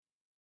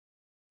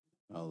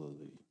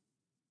Hallelujah.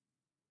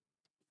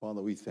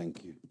 Father, we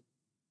thank you.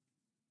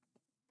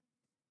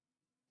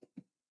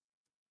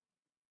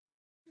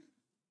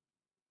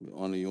 We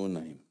honor your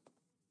name.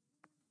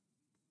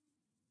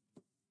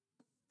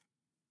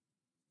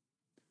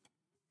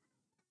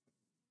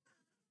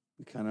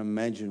 We can't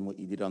imagine what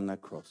you did on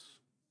that cross.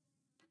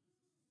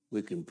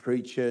 We can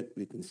preach it,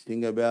 we can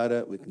sing about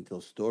it, we can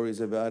tell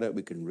stories about it,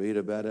 we can read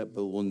about it,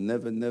 but we'll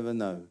never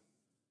know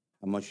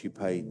how much you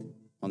paid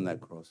on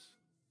that cross.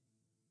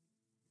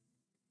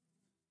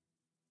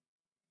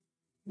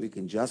 We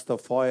can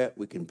justify it,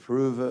 we can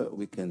prove it,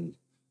 we can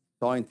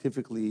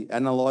scientifically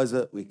analyze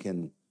it, we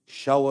can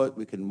show it,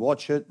 we can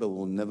watch it, but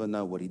we'll never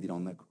know what he did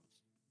on that cross.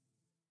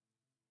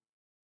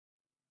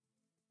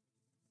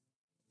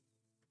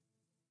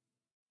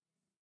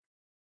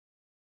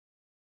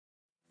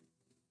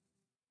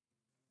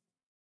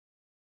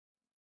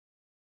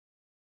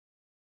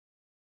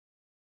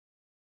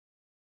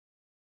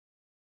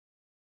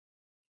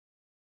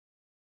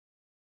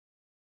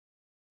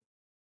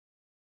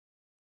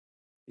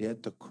 Yet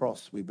at the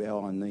cross, we bow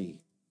our knee.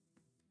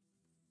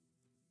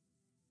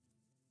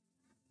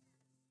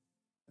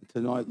 And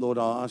tonight, Lord,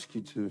 I ask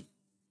you to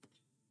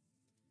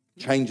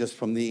change us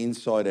from the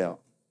inside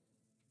out.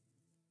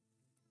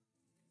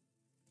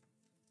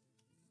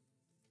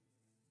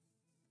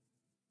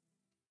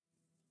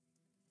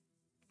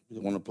 We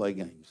don't want to play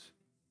games.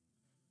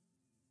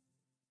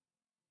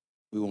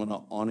 We want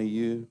to honor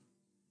you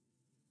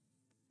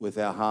with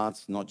our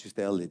hearts, not just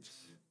our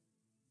lips.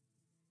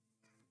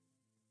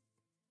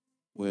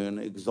 We're going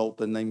to exalt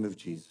the name of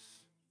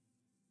Jesus.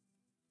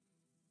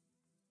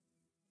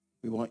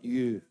 We want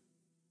you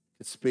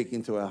to speak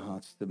into our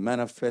hearts, to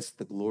manifest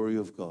the glory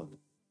of God.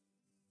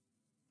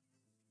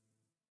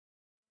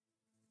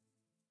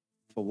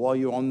 For while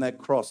you're on that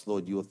cross,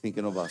 Lord, you were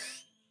thinking of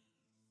us.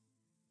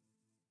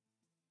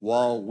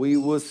 While we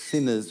were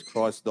sinners,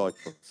 Christ died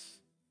for us.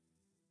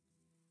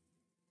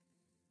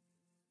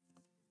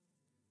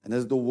 And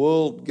as the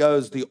world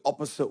goes the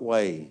opposite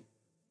way,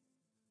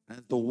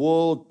 as the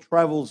world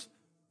travels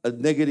a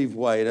negative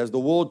way, and as the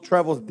world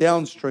travels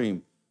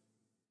downstream,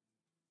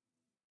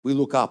 we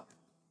look up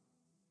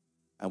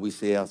and we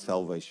see our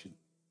salvation.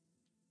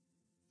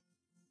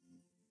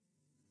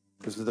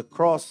 Because the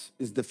cross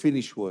is the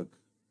finished work.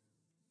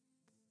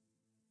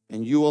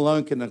 And you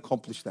alone can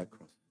accomplish that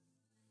cross.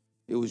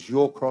 It was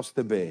your cross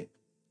to bear.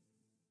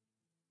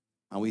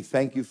 And we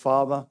thank you,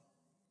 Father,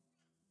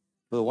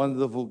 for the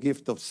wonderful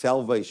gift of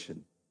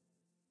salvation.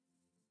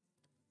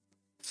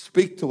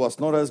 Speak to us,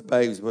 not as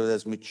babes, but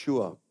as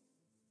mature,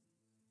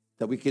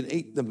 that we can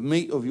eat the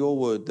meat of your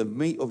word, the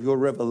meat of your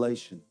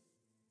revelation.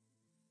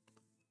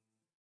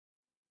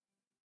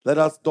 Let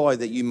us die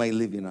that you may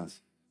live in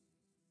us.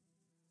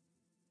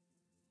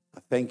 I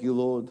thank you,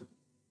 Lord.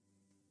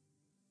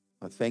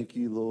 I thank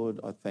you, Lord.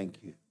 I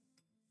thank you.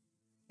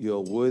 You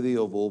are worthy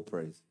of all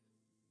praise.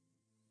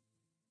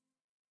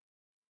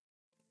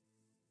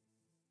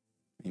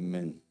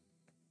 Amen.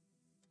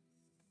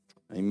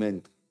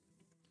 Amen.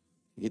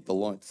 Hit the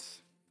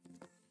lights.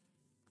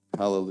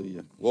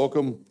 Hallelujah.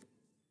 Welcome.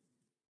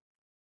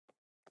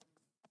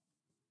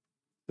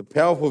 The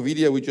powerful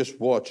video we just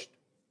watched.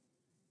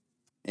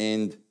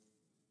 And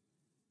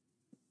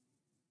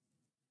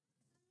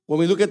when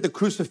we look at the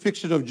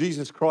crucifixion of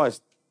Jesus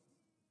Christ,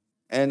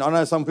 and I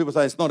know some people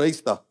say it's not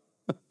Easter,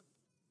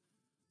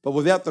 but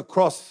without the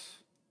cross,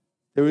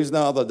 there is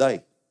no other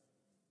day.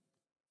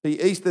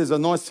 See, Easter is a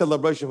nice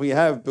celebration we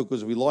have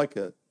because we like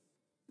it,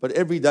 but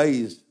every day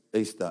is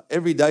Easter.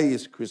 Every day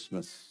is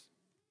Christmas.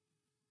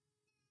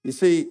 You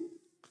see,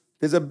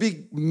 there's a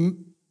big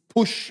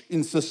push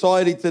in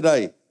society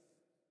today.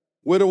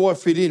 Where do I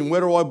fit in?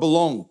 Where do I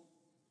belong?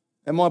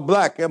 Am I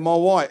black? Am I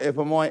white?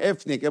 Am I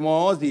ethnic? Am I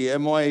Aussie?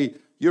 Am I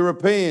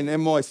European?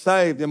 Am I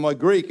saved? Am I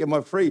Greek? Am I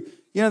free?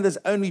 You know, there's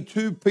only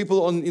two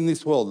people in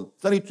this world.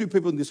 There's only two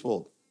people in this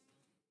world.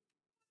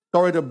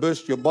 Sorry to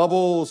burst your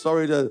bubble.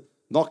 Sorry to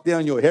knock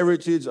down your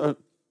heritage.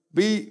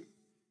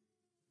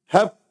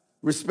 Have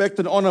respect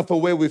and honor for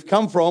where we've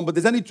come from, but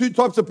there's only two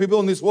types of people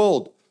in this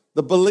world,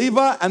 the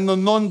believer and the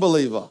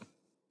non-believer.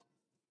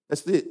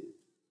 That's it.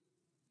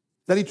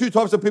 There's only two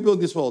types of people in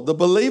this world, the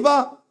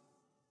believer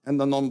and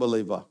the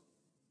non-believer.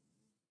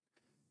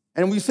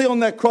 And we see on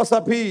that cross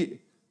up here,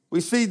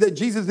 we see that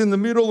Jesus in the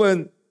middle,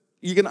 and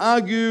you can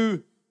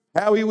argue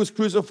how he was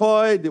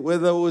crucified,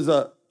 whether it was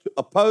a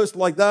post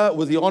like that,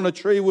 was he on a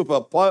tree with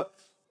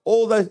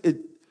all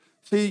that.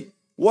 See,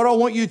 what I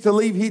want you to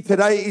leave here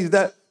today is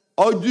that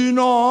I do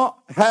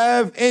not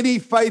have any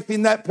faith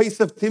in that piece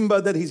of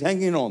timber that he's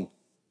hanging on.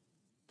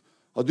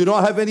 I do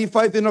not have any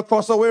faith in the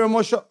cross I wear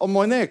on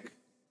my neck.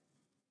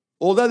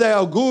 Although they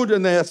are good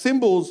and they are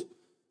symbols,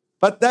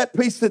 but that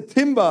piece of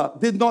timber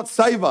did not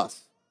save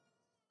us.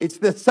 It's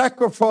the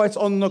sacrifice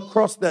on the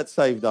cross that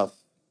saved us.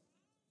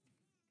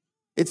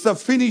 It's the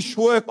finished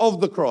work of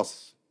the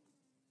cross.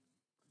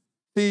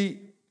 The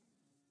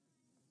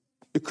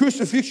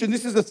crucifixion,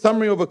 this is a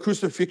summary of a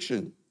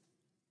crucifixion,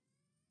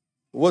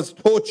 was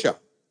torture.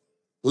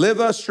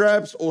 Leather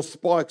straps or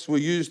spikes were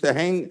used to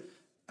hang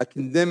a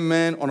condemned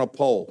man on a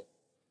pole.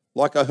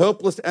 like a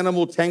helpless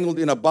animal tangled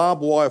in a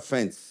barbed wire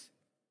fence.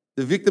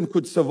 The victim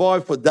could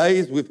survive for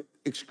days with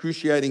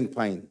excruciating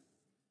pain.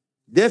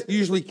 Death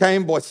usually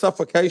came by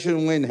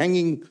suffocation. When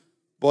hanging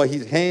by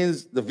his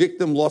hands, the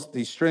victim lost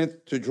his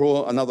strength to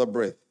draw another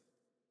breath.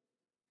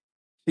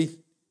 See,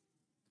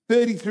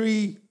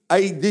 33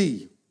 AD,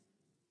 the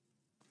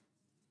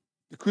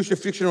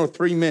crucifixion of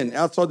three men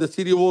outside the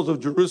city walls of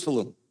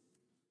Jerusalem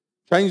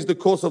changed the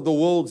course of the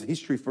world's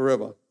history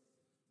forever.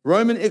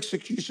 Roman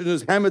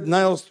executioners hammered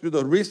nails through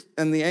the wrists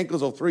and the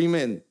ankles of three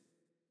men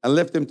and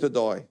left them to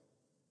die.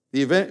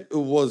 The event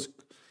was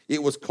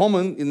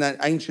common in that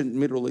ancient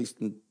Middle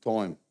Eastern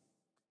time.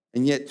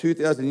 And yet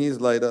 2,000 years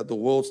later, the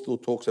world still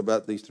talks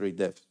about these three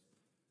deaths.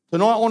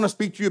 Tonight, I want to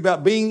speak to you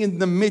about being in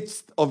the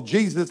midst of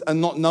Jesus and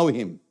not know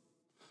him.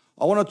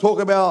 I want to talk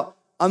about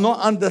not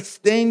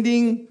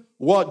understanding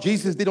what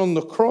Jesus did on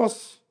the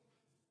cross.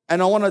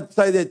 And I want to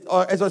say that,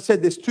 as I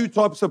said, there's two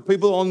types of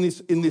people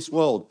in this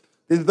world.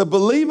 There's the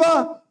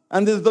believer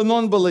and there's the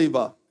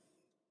non-believer.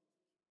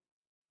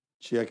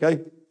 She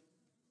okay?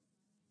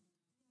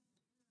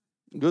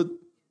 Good?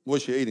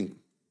 What's she eating?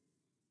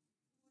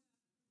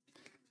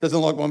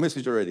 Doesn't like my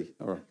message already.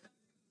 All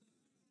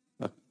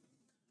right.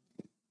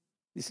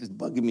 This is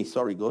bugging me.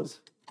 Sorry, guys.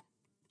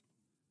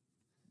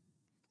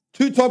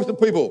 Two types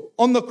of people.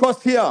 On the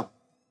cross here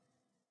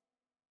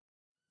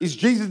is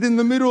Jesus in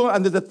the middle,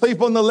 and there's a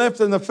thief on the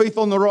left and a thief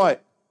on the right.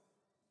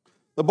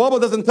 The Bible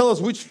doesn't tell us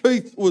which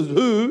thief was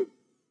who,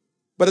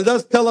 but it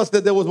does tell us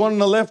that there was one on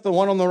the left and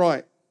one on the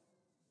right.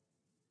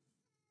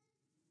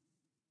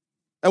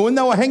 And when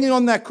they were hanging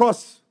on that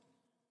cross,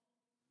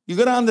 you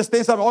got to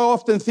understand something. I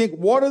often think,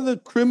 what are the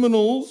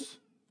criminals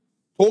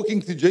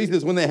talking to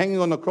Jesus when they're hanging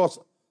on the cross?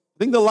 I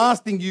think the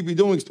last thing you'd be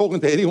doing is talking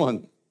to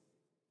anyone.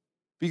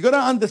 But you got to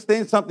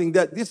understand something,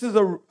 that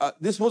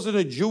this wasn't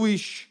a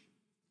Jewish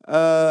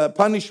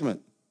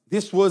punishment.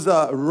 This was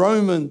a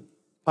Roman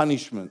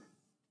punishment.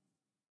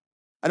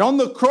 And on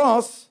the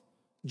cross,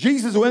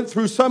 Jesus went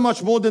through so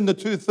much more than the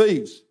two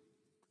thieves.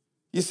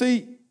 You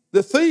see,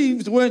 the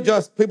thieves weren't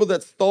just people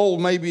that stole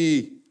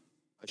maybe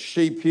a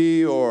sheep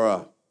here or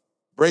a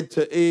bread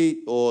to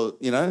eat, or,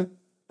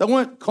 they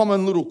weren't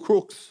common little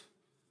crooks.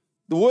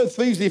 The word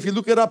thieves, if you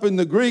look it up in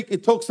the Greek,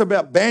 it talks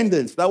about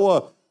bandits. They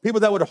were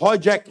people that would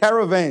hijack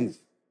caravans,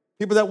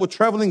 people that were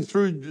traveling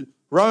through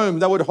Rome.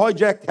 They would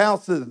hijack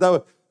houses.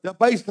 They're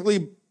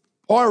basically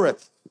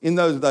pirates in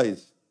those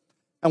days.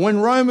 And when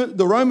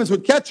the Romans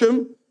would catch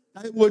them,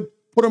 they would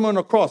put them on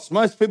a cross.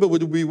 Most people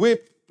would be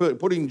whipped,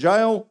 put in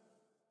jail.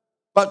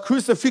 But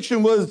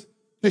crucifixion was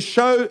to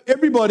show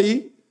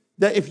everybody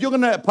that if you're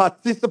going to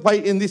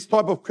participate in this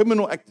type of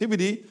criminal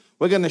activity,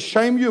 we're going to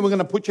shame you and we're going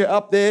to put you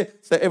up there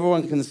so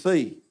everyone can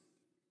see.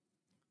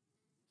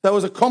 That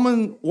was a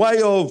common way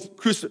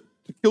to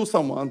kill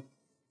someone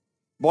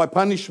by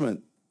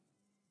punishment.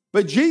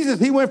 But Jesus,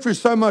 he went through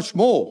so much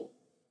more.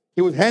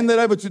 He was handed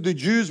over to the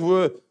Jews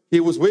where he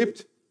was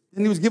whipped.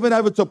 Then he was given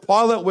over to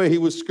Pilate where he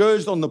was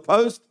scourged on the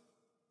post.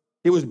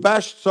 He was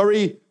bashed,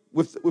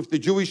 with the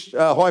Jewish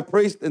high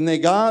priest and their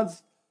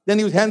guards. Then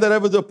he was handed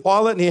over to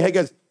Pilate and he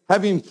goes,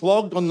 have him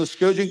flogged on the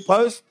scourging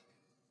post.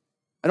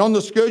 And on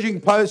the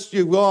scourging post,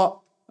 you've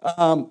got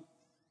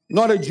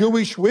not a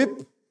Jewish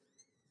whip.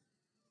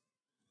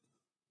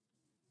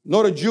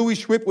 Not a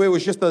Jewish whip where it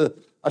was just a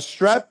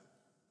strap.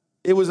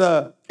 It was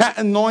a cat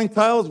and nine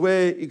tails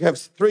where you have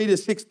 3 to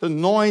 6 to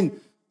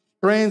 9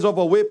 strands of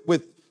a whip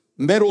with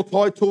metal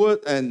tied to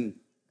it and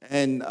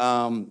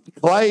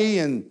clay,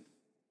 and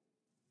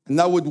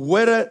they would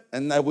wet it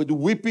and they would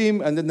whip him,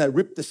 and then they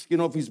rip the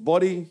skin off his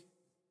body.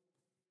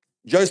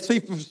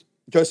 Josephus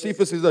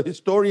is a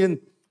historian,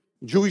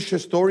 Jewish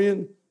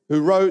historian, who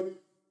wrote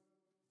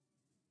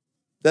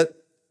that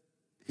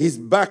his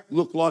back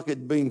looked like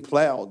it'd been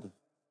plowed.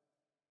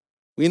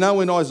 We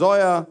know in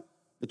Isaiah,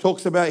 it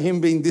talks about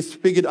him being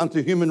disfigured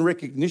unto human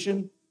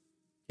recognition.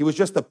 He was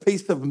just a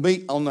piece of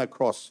meat on that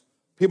cross.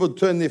 People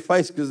turned their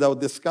face because they were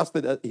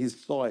disgusted at his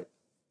sight.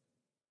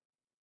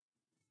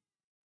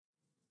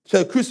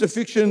 So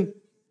crucifixion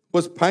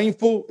was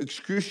painful,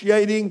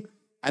 excruciating,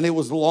 and it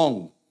was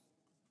long,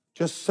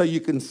 just so you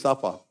can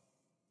suffer.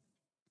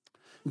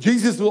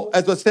 Jesus,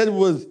 as I said,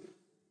 was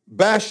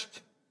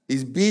bashed.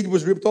 His beard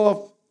was ripped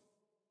off,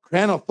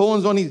 crown of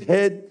thorns on his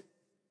head,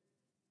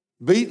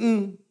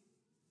 beaten,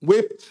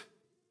 whipped,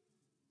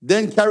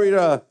 then carried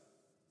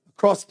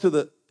across to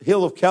the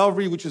hill of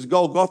Calvary, which is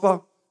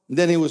Golgotha, and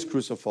then he was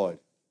crucified.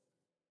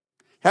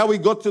 How he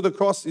got to the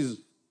cross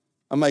is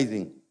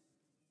amazing.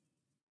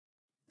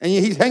 And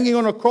he's hanging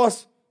on a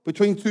cross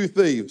between two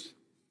thieves.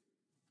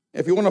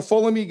 If you want to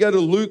follow me, go to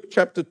Luke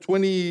chapter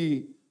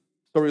 32.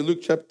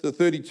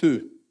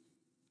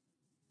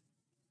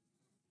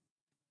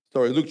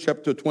 Luke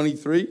chapter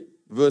 23,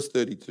 verse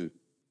 32.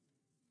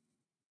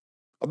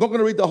 I'm not going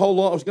to read the whole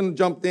lot. I was going to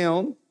jump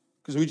down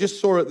because we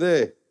just saw it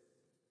there.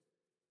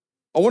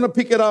 I want to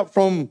pick it up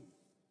from,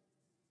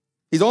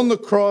 he's on the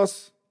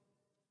cross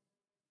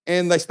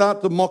and they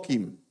start to mock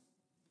him.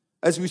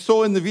 As we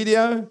saw in the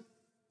video,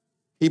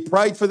 he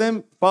prayed for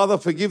them, Father,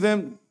 forgive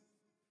them,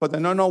 but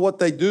they don't know what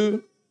they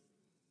do.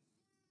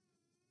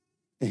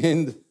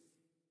 And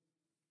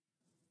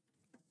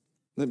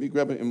let me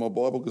grab it in my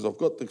Bible because I've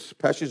got the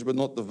passage but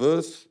not the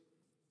verse.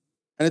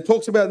 And it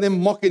talks about them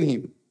mocking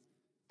him.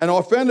 And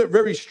I found it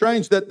very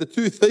strange that the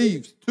two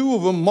thieves, two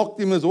of them mocked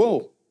him as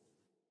well.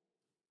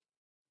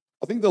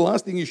 I think the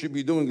last thing you should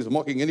be doing is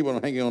mocking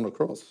anyone hanging on a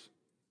cross.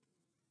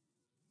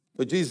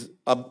 But geez,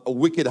 a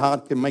wicked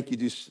heart can make you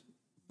do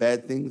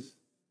bad things.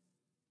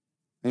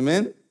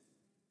 Amen?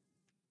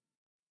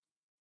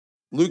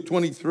 Luke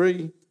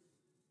 23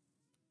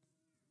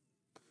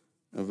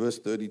 and verse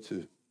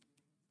 32.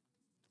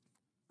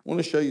 I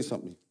want to show you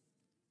something.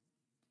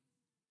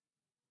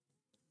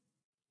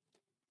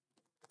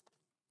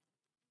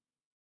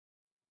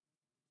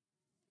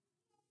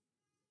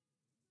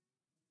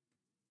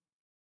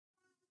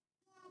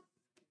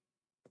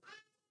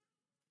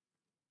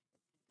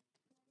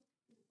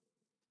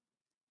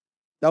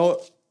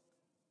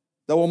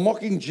 They were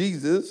mocking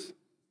Jesus.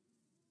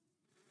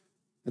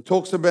 It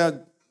talks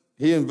about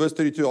here in verse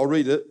 32, I'll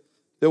read it.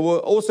 There were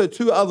also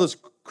two other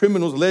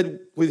criminals led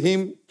with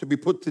him to be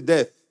put to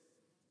death.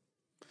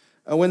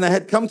 And when they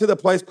had come to the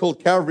place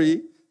called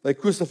Calvary, they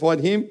crucified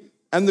him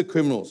and the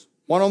criminals,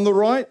 one on the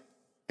right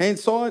hand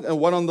side and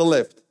one on the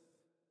left.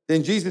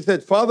 Then Jesus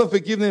said, Father,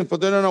 forgive them, for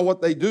they don't know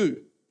what they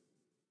do.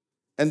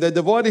 And they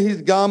divided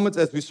his garments,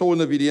 as we saw in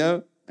the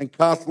video, and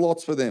cast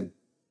lots for them.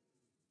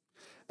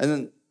 And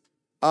then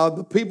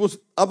other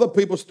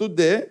people stood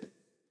there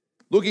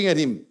looking at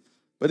him.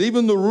 But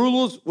even the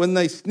rulers, when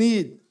they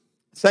sneered,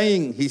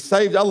 saying, he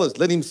saved others,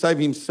 let him save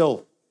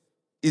himself.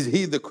 Is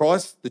he the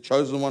Christ, the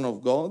chosen one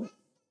of God?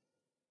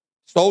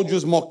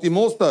 Soldiers mocked him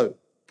also,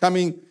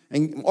 coming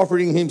and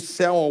offering him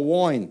sour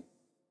wine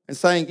and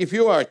saying, if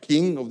you are a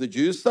king of the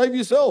Jews, save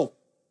yourself.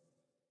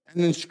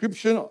 An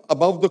inscription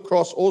above the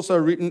cross also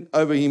written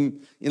over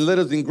him in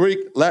letters in Greek,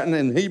 Latin,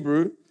 and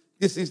Hebrew,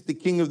 this is the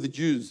King of the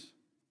Jews.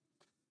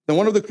 Then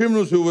one of the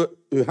criminals who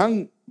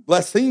hung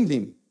blasphemed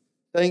him,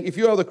 saying, if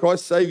you are the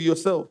Christ, save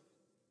yourself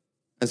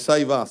and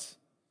save us.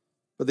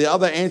 But the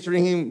other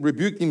answering him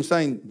rebuked him,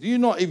 saying, do you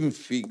not even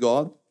fear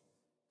God?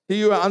 Here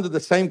you are under the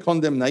same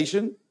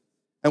condemnation.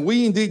 And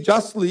we indeed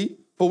justly,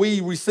 for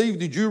we received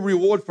the due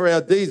reward for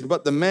our deeds,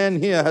 but the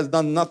man here has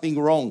done nothing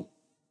wrong.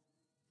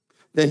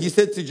 Then he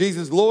said to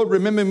Jesus, Lord,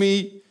 remember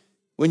me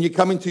when you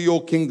come into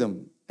your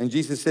kingdom. And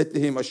Jesus said to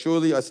him,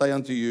 assuredly I say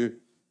unto you,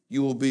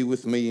 you will be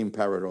with me in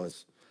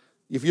paradise.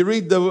 If you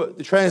read the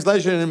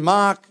translation in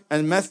Mark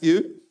and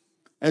Matthew,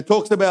 and it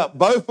talks about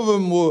both of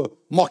them were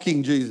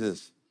mocking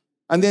Jesus.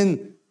 And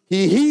then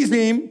he hears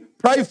him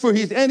pray for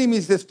his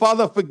enemies, says,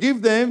 Father,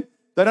 forgive them.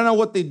 They don't know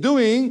what they're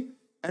doing.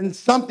 And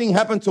something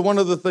happened to one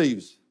of the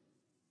thieves.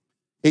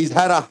 He's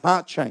had a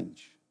heart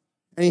change.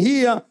 And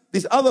here,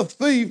 this other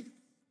thief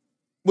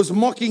was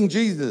mocking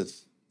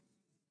Jesus.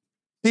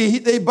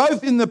 They're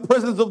both in the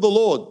presence of the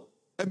Lord.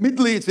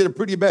 Admittedly, it's in a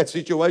pretty bad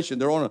situation.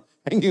 They're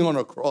hanging on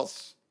a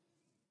cross.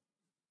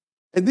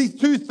 And these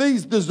two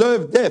thieves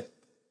deserve death.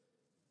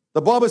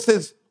 The Bible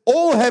says,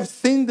 all have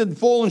sinned and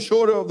fallen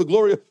short of the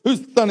glory of...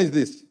 Whose son is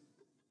this?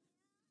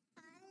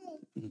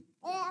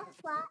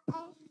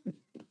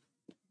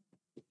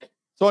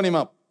 Sign him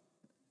up.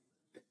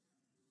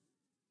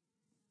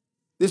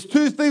 There's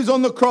two thieves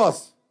on the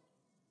cross.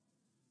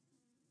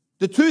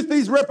 The two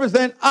thieves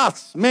represent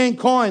us,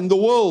 mankind, the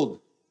world.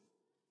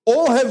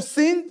 All have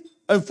sinned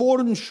and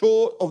fallen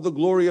short of the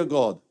glory of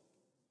God.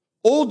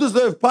 All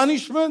deserve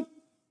punishment.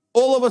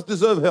 All of us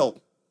deserve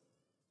hell.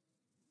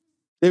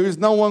 There is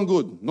no one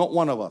good, not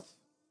one of us.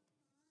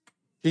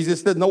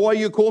 Jesus said, no, why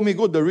you call me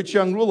good, the rich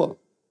young ruler?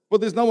 Well,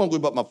 there's no one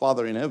good but my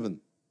Father in heaven.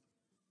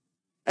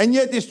 And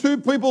yet there's two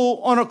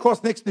people on a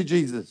cross next to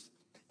Jesus,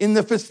 in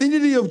the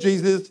vicinity of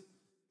Jesus.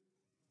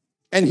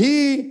 And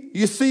here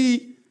you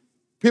see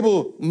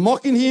people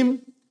mocking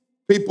him,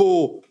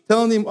 people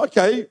telling him,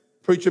 okay,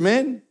 preacher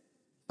man,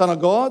 son of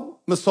God,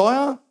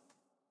 Messiah,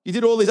 you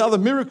did all these other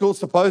miracles,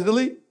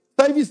 supposedly,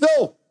 save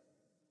yourself.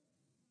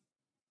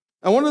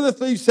 And one of the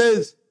thieves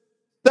says,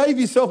 save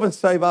yourself and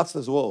save us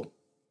as well.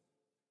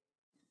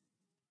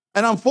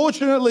 And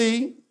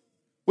unfortunately,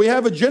 we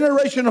have a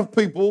generation of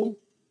people.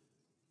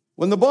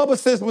 When the Bible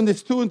says when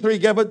there's two and three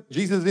gathered,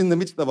 Jesus is in the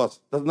midst of us.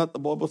 Doesn't that the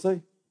Bible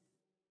say?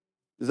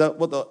 Is that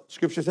what the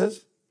scripture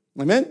says?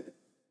 Amen?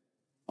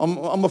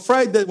 I'm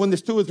afraid that when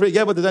there's two or three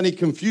gathered, there's any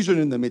confusion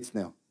in the midst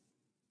now.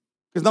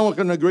 Because no one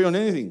can agree on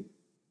anything.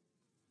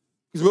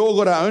 Because we all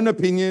got our own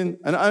opinion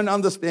and our own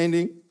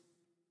understanding.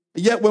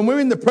 Yet when we're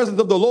in the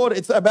presence of the Lord,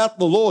 it's about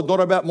the Lord, not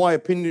about my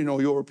opinion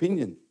or your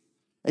opinion.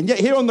 And yet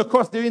here on the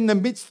cross, they're in the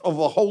midst of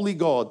a holy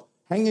God,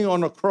 hanging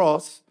on a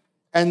cross,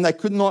 and they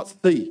could not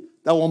see.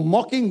 They were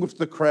mocking with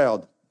the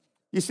crowd.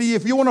 You see,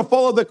 if you want to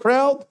follow the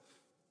crowd,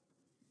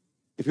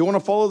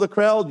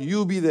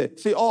 you'll be there.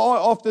 See, I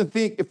often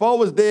think if I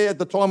was there at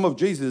the time of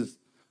Jesus,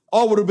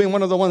 I would have been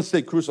one of the ones that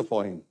said,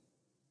 crucify him.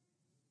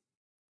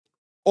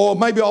 Or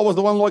maybe I was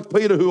the one like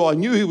Peter who I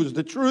knew he was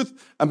the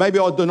truth, and maybe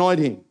I denied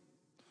him.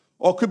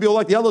 Or it could be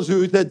like the others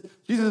who said,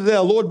 Jesus is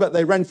our Lord, but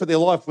they ran for their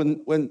life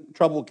when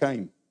trouble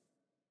came.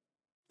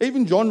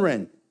 Even John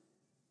ran.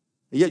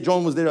 And yet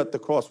John was there at the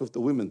cross with the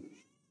women.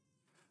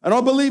 And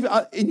I believe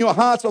in your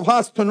hearts of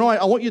hearts tonight,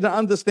 I want you to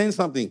understand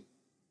something.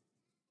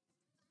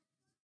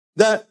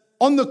 That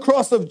on the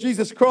cross of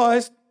Jesus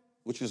Christ,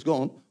 which is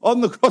gone,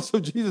 on the cross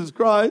of Jesus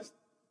Christ,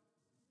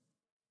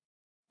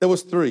 there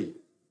was three.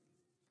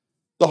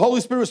 The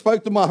Holy Spirit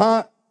spoke to my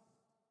heart,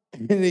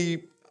 and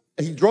he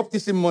dropped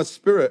this in my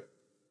spirit,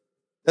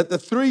 that the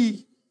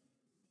three,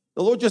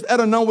 the Lord just out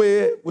of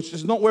nowhere, which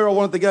is not where I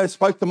wanted to go,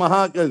 spoke to my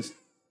heart, goes,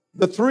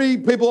 the three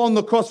people on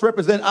the cross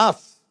represent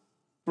us,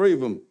 three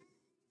of them.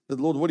 I said,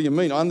 Lord, what do you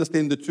mean? I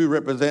understand the two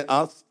represent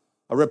us,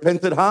 a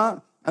repentant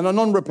heart and a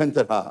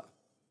non-repentant heart.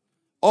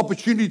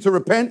 Opportunity to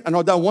repent, and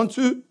I don't want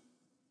to,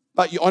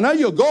 but I know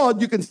you're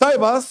God, you can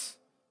save us,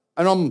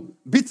 and I'm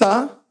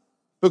bitter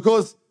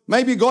because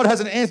maybe God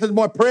hasn't answered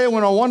my prayer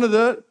when I wanted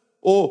it,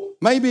 or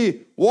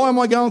maybe why am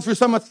I going through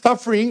so much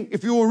suffering?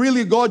 If you were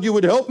really God, you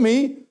would help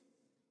me.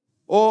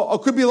 Or I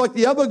could be like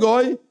the other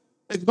guy,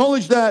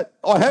 acknowledge that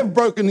I have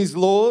broken his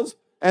laws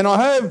and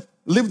I have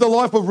lived a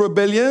life of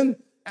rebellion,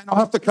 and I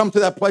have to come to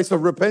that place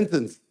of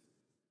repentance.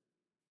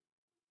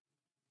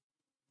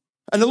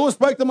 And the Lord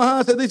spoke to my heart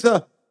and said, these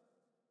are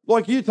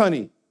like you,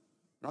 Tony.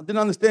 And I didn't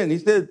understand. He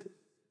said,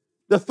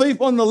 the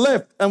thief on the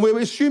left, and we're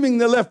assuming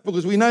the left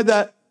because we know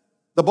that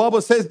the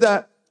Bible says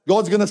that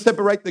God's going to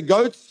separate the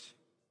goats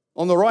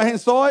on the right-hand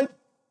side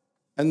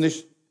and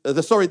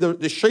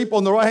the sheep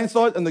on the right-hand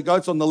side and the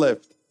goats on the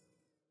left.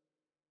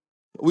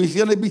 We're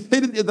going to be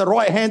seated at the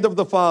right hand of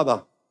the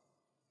Father.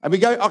 And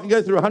I can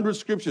go through 100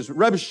 scriptures.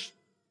 Rabish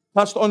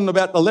touched on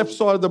about the left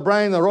side of the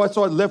brain, the right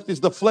side, left is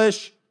the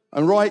flesh,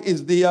 and right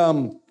is the,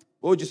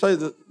 what would you say,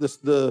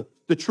 the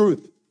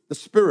truth, the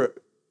spirit.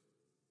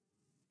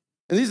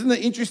 And isn't it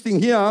interesting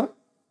here?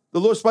 The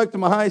Lord spoke to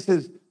my heart. He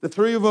says, the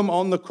three of them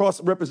on the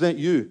cross represent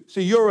you. So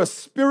you're a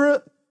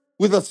spirit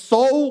with a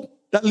soul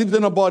that lives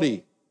in a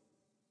body.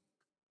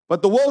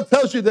 But the world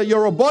tells you that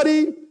you're a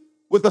body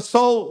with a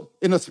soul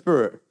in a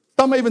spirit.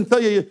 Some even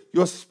tell you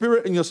your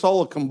spirit and your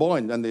soul are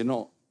combined, and they're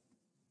not.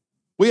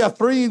 We are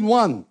three in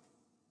one.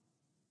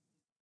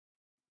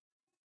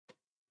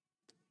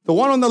 The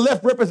one on the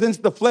left represents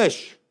the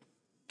flesh.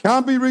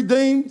 Can't be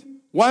redeemed,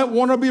 won't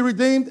want to be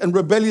redeemed, and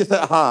rebellious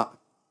at heart.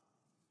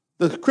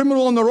 The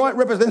criminal on the right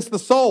represents the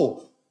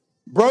soul.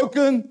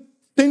 Broken,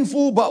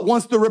 sinful, but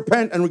wants to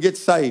repent and get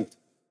saved.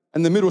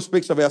 And the middle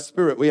speaks of our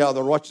spirit. We are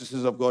the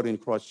righteousness of God in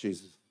Christ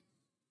Jesus.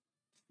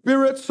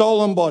 Spirit,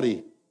 soul, and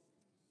body.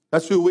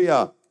 That's who we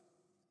are.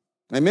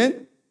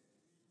 Amen?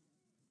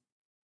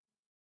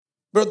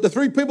 But the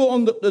three people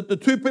on the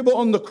two people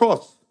on the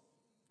cross,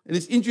 and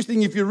it's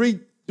interesting if you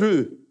read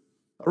through.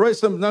 I wrote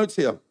some notes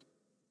here.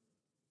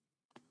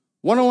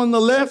 One on the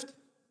left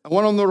and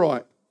one on the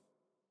right.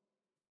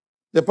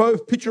 They're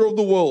both picture of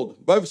the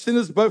world. Both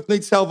sinners, both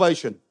need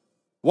salvation.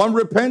 One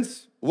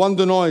repents, one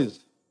denies,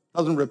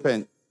 doesn't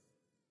repent.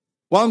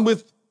 One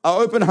with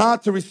an open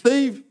heart to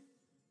receive,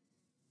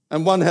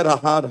 and one had a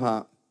hard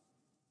heart.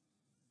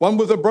 One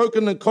with a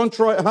broken and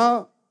contrite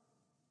heart,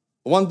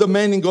 one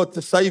demanding God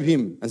to save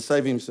him and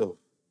save himself.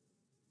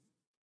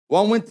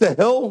 One went to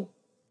hell,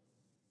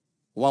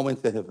 one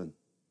went to heaven.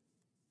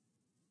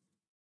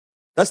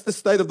 That's the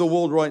state of the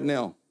world right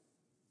now.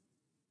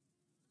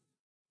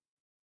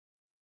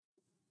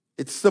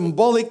 It's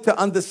symbolic to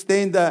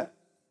understand that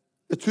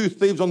the two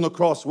thieves on the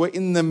cross were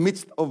in the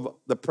midst of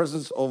the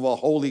presence of a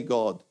holy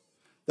God.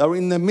 They were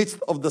in the midst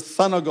of the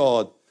Son of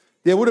God.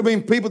 There would have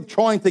been people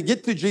trying to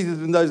get to Jesus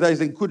in those days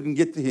and couldn't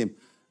get to him.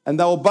 And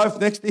they were both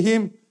next to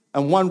him,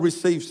 and one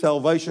received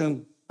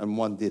salvation and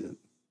one didn't.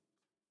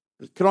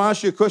 Can I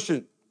ask you a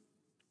question?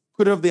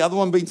 Could have the other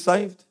one been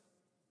saved?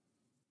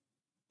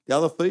 The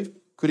other thief?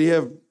 Could he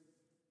have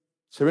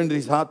surrendered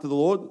his heart to the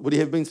Lord? Would he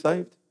have been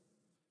saved?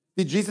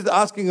 Did Jesus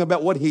asking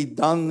about what he'd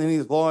done in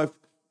his life,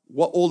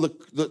 what all the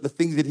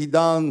things that he'd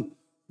done,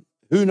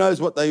 who knows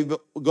what they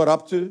got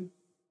up to?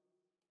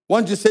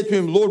 One just said to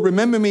him, Lord,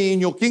 remember me in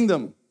your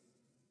kingdom.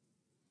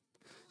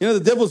 You know,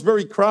 the devil's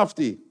very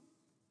crafty.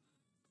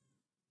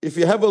 If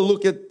you have a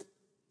look at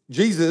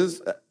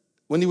Jesus,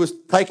 when he was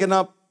taken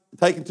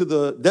to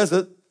the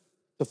desert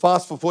to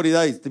fast for 40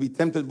 days, to be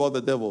tempted by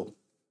the devil.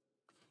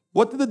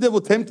 What did the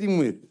devil tempt him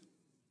with? He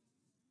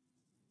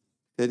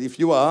said, if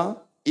you are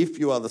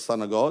the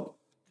Son of God,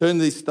 turn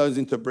these stones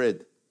into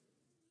bread.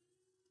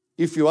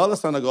 If you are the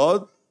Son of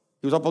God,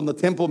 he was up on the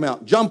Temple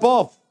Mount, jump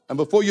off, and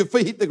before your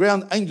feet hit the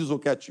ground, angels will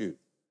catch you.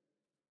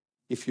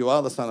 If you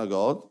are the Son of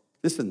God,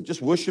 listen,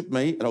 just worship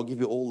me and I'll give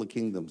you all the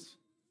kingdoms.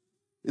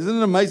 Isn't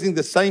it amazing,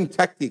 the same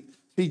tactic?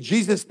 See,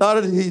 Jesus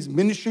started his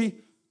ministry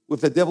with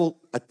the devil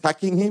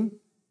attacking him,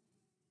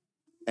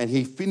 and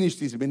he finished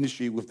his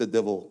ministry with the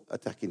devil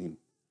attacking him.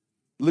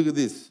 Look at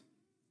this.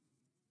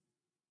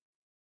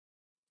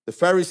 The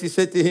Pharisee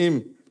said to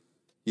him,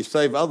 you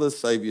save others,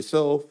 save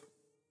yourself.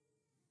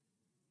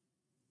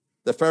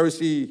 The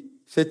Pharisee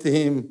said to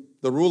him,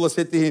 the ruler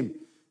said to him,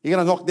 you're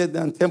going to knock that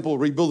down temple,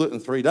 rebuild it in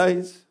 3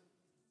 days.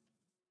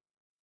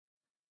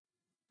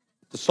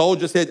 The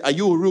soldier said, are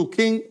you a real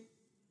king?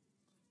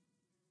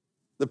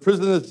 The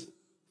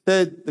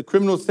the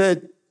criminal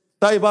said,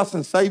 save us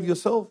and save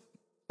yourself.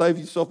 Save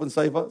yourself and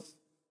save us.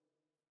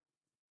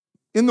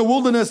 In the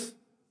wilderness,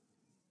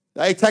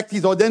 they attacked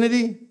his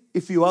identity.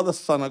 If you are the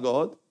Son of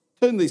God,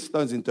 turn these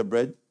stones into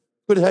bread.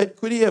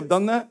 Could he have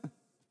done that?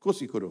 Of course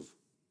he could have.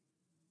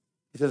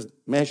 He says,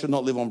 man should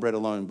not live on bread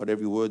alone, but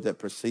every word that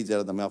proceeds out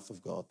of the mouth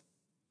of God.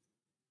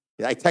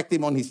 They attacked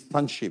him on his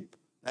sonship.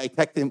 They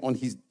attacked him on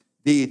his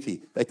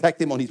deity. They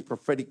attacked him on his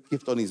prophetic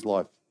gift on his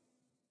life.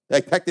 They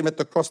attacked him at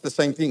the cross, the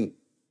same thing.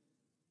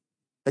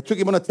 They took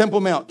him on a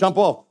temple mount, jump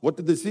off. What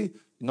did they see?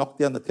 He knocked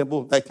down the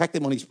temple. They attacked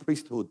him on his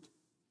priesthood.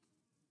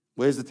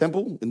 Where's the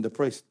temple? In the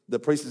priest. The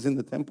priest is in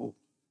the temple.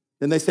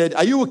 Then they said,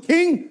 are you a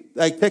king?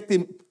 They attacked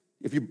him.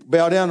 If you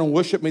bow down and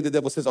worship me, the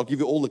devil says, I'll give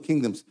you all the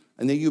kingdoms.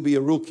 And then you'll be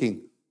a real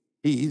king.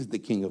 He is the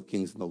King of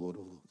kings and the Lord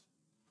of lords.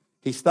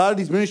 He started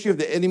his ministry of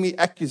the enemy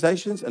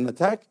accusations and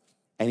attack,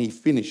 and he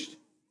finished.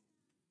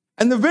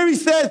 And the very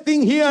sad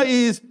thing here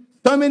is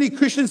so many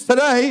Christians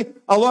today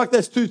are like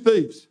those two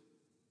thieves.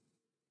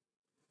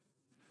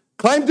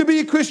 Claim to be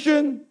a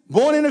Christian,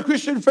 born in a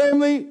Christian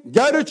family,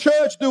 go to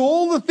church, do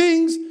all the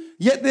things,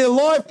 yet their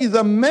life is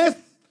a mess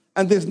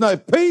and there's no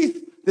peace,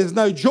 there's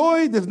no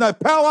joy, there's no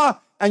power,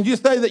 and you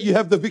say that you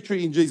have the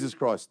victory in Jesus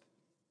Christ.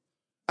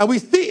 And we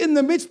sit in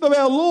the midst of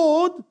our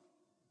Lord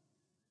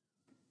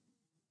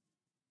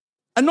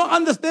and not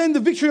understand the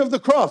victory of the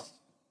cross.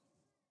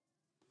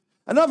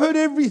 And I've heard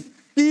every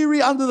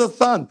theory under the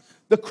sun.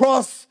 The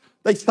cross,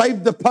 they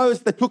saved the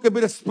post, they took a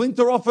bit of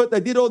splinter off it, they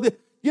did all this.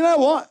 You know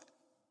what?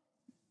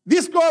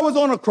 This guy was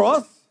on a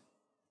cross,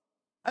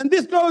 and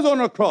this guy was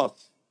on a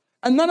cross.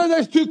 And none of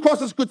those two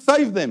crosses could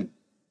save them.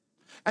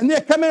 And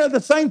they're coming out of the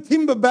same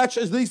timber batch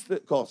as these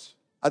cross,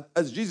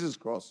 as Jesus'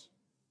 cross.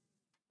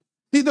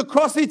 See, the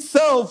cross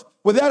itself,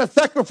 without a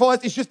sacrifice,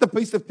 is just a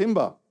piece of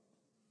timber.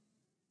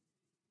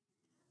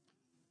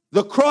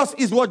 The cross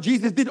is what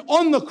Jesus did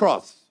on the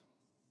cross.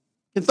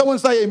 Can someone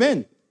say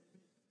amen?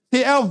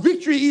 See, our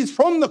victory is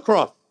from the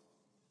cross.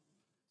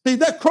 See,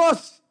 that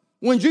cross,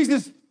 when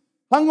Jesus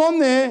hung on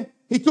there,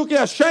 he took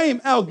our shame,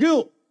 our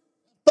guilt,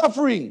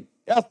 suffering,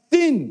 our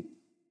sin,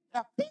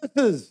 our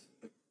curses,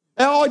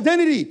 our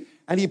identity,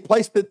 and he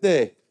placed it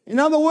there. In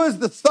other words,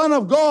 the Son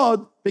of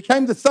God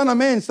became the Son of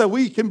Man so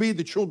we can be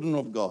the children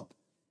of God.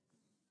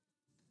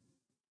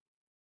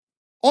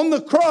 On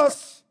the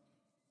cross,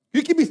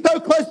 you can be so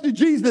close to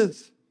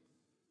Jesus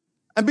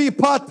and be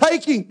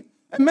partaking.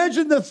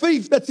 Imagine the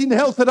thief that's in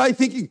hell today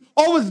thinking,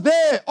 I was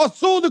there, I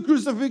saw the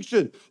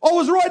crucifixion, I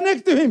was right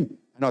next to him.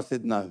 And I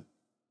said no.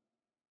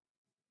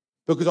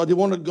 Because I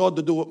wanted God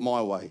to do it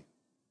my way.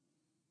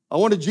 I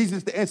wanted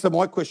Jesus to answer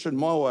my question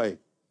my way.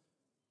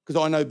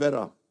 Because I know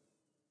better.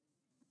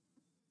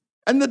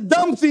 And the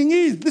dumb thing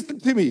is, listen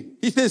to me,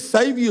 he says,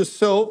 save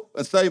yourself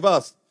and save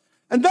us.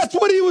 And that's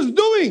what he was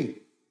doing.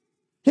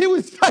 He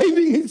was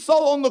saving his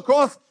soul on the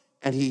cross,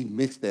 and he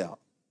missed out.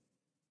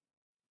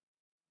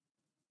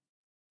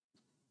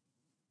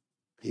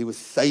 He was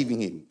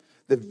saving him.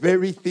 The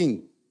very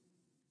thing.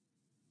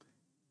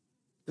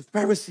 The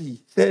Pharisee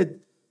said,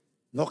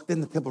 knock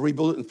down the temple,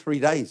 rebuild it in 3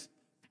 days.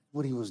 That's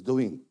what he was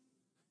doing.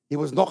 He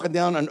was knocking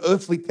down an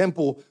earthly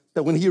temple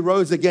so when he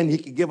rose again, he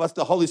could give us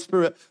the Holy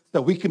Spirit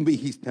so we can be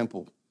his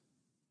temple.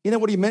 You know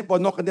what he meant by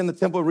knocking down the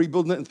temple and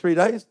rebuilding it in 3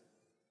 days?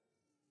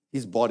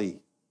 His body.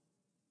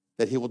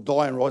 That he will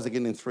die and rise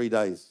again in 3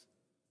 days.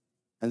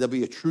 And there'll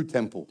be a true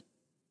temple.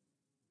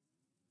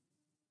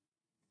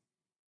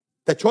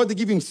 They tried to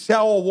give him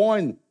sour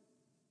wine.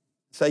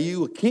 Say,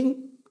 you a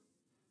king?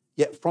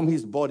 Yet from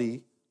his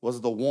body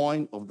was the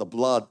wine of the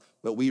blood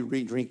that we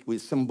drink,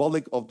 which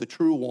symbolic of the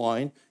true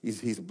wine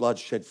is his blood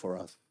shed for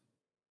us.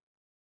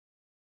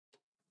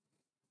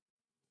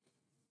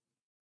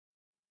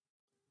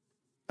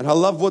 And I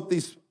love what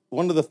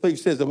one of the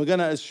thieves says, and we're going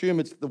to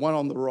assume it's the one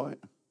on the right.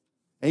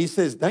 And he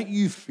says, don't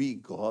you fear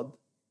God?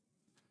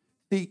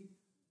 See,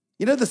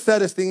 you know the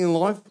saddest thing in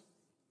life?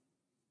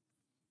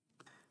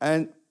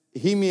 And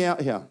hear me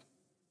out here.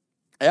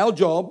 Our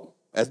job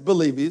as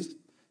believers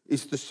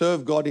is to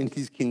serve God in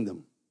his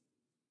kingdom.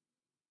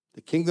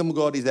 The kingdom of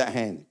God is at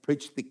hand.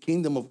 Preach the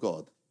kingdom of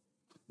God.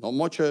 Not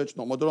my church,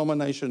 not my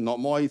denomination, not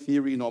my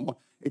theory,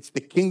 it's the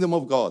kingdom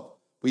of God.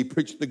 We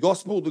preach the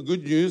gospel, the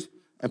good news,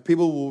 and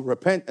people will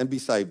repent and be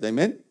saved.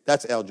 Amen?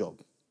 That's our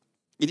job.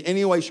 In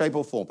any way, shape,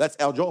 or form. That's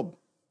our job.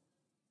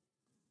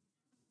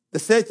 The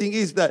sad thing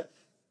is that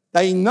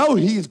they know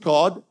he's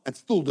God and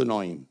still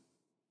deny him.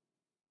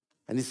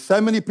 And there's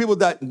so many people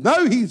that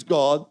know he's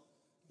God,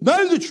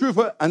 know the truth,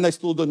 and they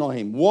still deny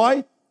him.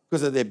 Why?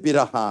 Because of their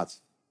bitter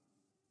hearts.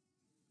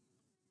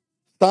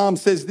 Psalm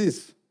says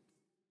this,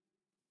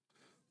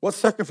 what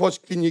sacrifice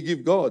can you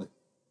give God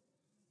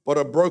but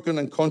a broken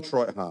and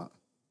contrite heart?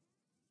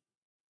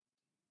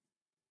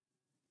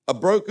 A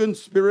broken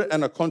spirit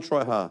and a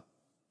contrite heart.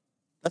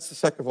 That's the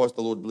sacrifice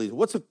the Lord believes.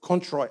 What's a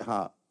contrite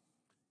heart?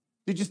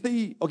 Did you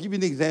see? I'll give you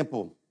an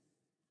example.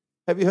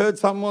 Have you heard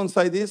someone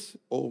say this?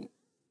 Or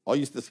I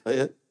used to say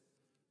it.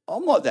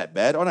 I'm not that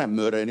bad. I don't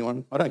murder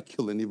anyone. I don't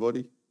kill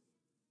anybody.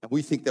 And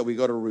we think that we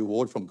got a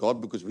reward from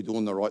God because we're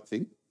doing the right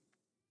thing.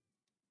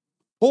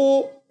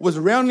 Paul was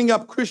rounding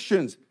up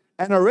Christians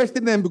and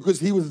arresting them because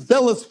he was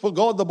zealous for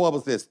God, the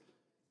Bible says.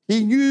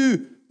 He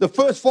knew the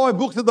first 5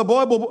 books of the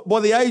Bible by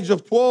the age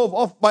of 12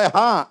 off by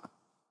heart.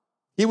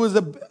 He was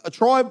a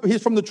tribe,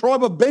 he's from the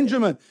tribe of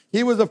Benjamin.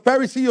 He was a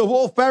Pharisee of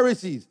all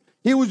Pharisees.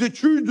 He was a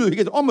true Jew. He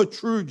goes, I'm a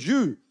true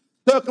Jew,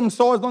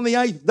 circumcised on the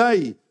 8th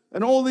day,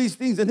 and all these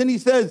things. And then he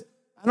says,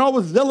 and I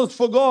was zealous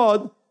for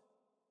God,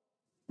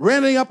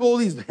 rounding up all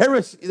these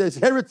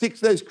heretics,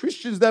 those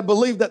Christians that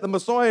believed that the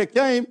Messiah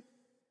came.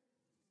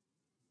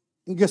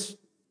 And guess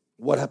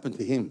what happened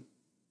to him?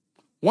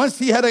 Once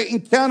he had an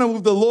encounter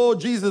with the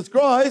Lord Jesus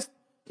Christ,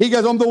 he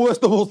goes, I'm the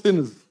worst of all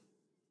sinners.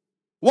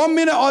 1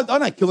 minute, I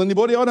don't kill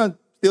anybody. I don't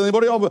steal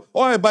anybody.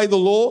 I obey the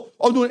law.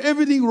 I'm doing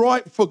everything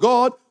right for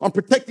God. I'm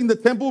protecting the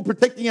temple,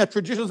 protecting our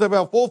traditions of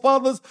our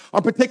forefathers.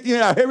 I'm protecting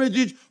our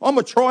heritage. I'm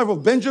a tribe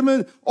of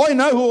Benjamin. I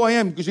know who I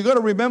am, because you've got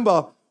to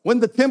remember, when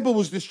the temple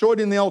was destroyed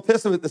in the Old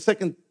Testament, the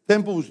second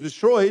temple was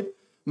destroyed,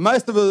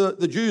 most of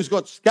the Jews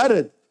got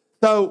scattered.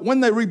 So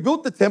when they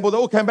rebuilt the temple, they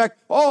all came back,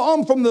 oh,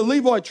 I'm from the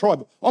Levite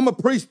tribe. I'm a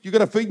priest. You're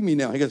going to feed me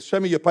now. He goes, show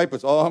me your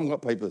papers. Oh, I haven't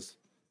got papers.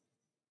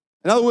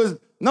 In other words,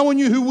 no one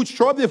knew which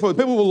tribe they're from.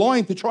 People were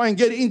lying to try and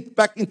get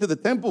back into the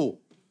temple.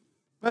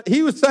 But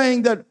he was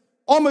saying that,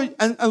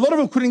 and a lot of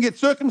them couldn't get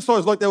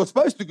circumcised like they were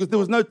supposed to because there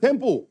was no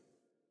temple.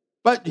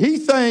 But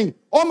he's saying,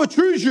 I'm a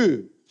true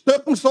Jew,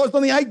 circumcised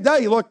on the 8th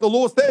day, like the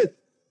law says.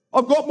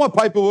 I've got my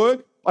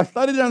paperwork. I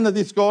studied under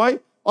this guy.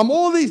 I'm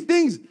all these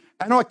things,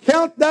 and I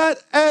count that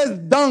as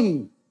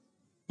dung.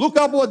 Look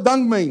up what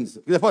dung means.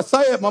 If I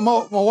say it, my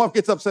wife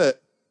gets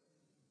upset.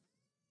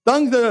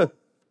 Dung's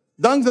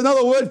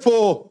another word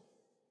for...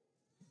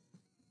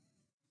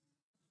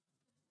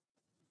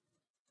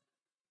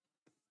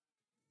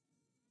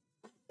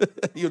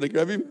 You want to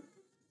grab him?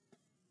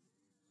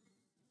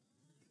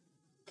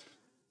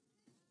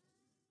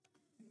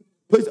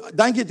 Please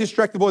don't get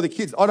distracted by the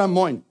kids. I don't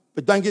mind.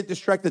 But don't get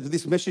distracted to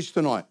this message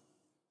tonight.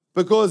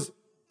 Because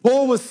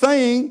Paul was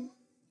saying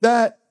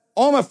that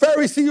I'm a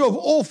Pharisee of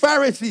all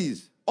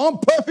Pharisees. I'm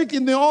perfect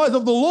in the eyes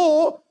of the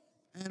law,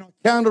 and I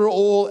count it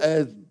all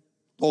as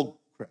dog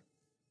crap.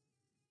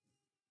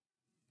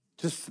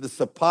 Just the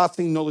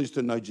surpassing knowledge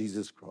to know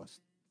Jesus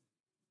Christ.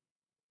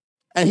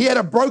 And he had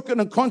a broken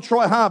and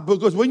contrite heart,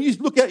 because when you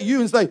look at you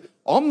and say,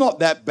 I'm not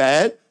that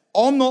bad,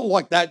 I'm not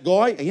like that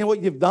guy, and you know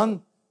what you've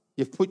done?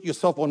 You've put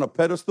yourself on a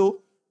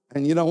pedestal,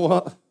 and you know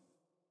what?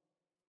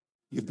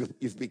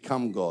 You've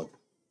become God,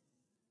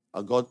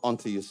 a God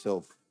unto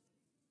yourself.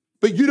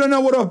 But you don't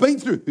know what I've been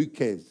through. Who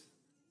cares?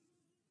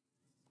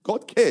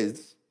 God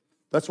cares.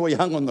 That's why he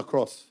hung on the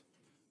cross.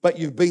 But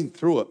you've been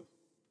through it.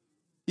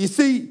 You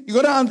see, you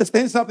got to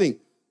understand something.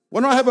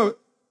 When I have a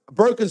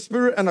broken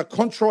spirit and a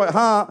contrite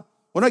heart,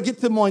 when I get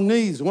to my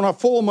knees, when I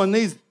fall on my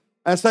knees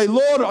and say,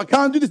 Lord, I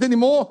can't do this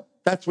anymore,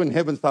 that's when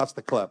heaven starts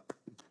to clap.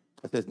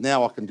 It says,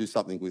 now I can do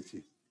something with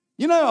you.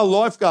 You know a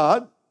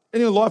lifeguard?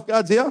 Any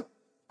lifeguards here?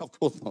 Of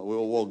course not, we're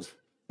all wogs.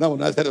 No one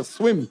knows how to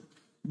swim.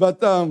 But,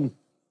 did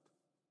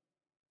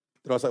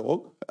I say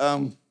wog?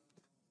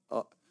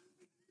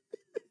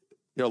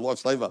 You're a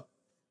lifesaver.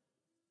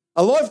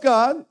 A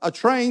lifeguard are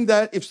trained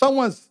that if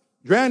someone's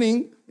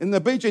drowning in the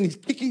beach and he's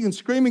kicking and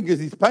screaming because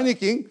he's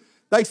panicking,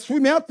 they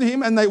swim out to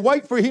him and they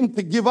wait for him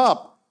to give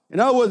up. In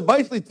other words,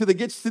 basically till he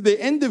gets to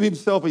the end of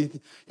himself,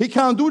 he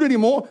can't do it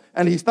anymore,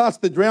 and he starts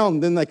to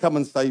drown, then they come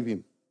and save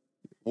him.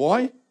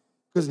 Why?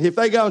 Because if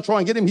they go and try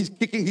and get him, he's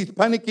kicking, he's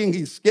panicking,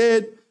 he's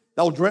scared,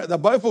 both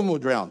of them will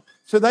drown.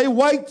 So they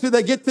wait till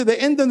they get to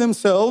the end of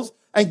themselves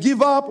and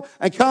give up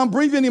and can't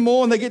breathe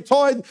anymore, and they get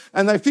tired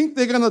and they think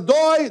they're going to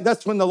die.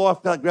 That's when the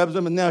lifeguard grabs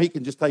them, and now he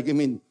can just take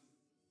him in.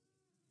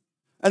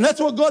 And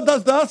that's what God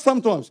does to us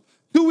sometimes.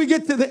 Till we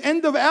get to the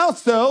end of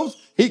ourselves,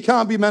 he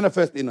can't be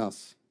manifest in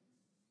us.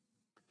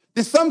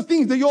 There's some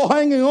things that you're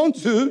hanging on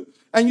to,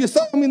 and you're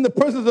sitting in the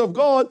presence of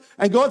God,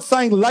 and God's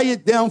saying, lay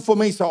it down for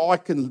me so I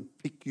can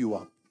pick you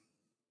up.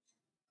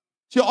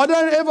 See, I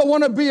don't ever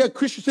want to be a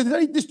Christian.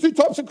 There's 2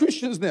 types of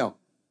Christians now.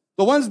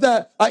 The ones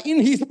that are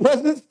in his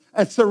presence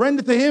and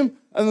surrender to him,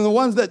 and then the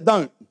ones that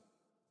don't.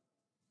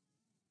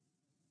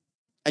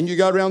 And you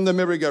go around the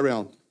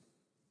merry-go-round.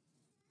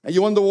 And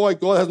you wonder why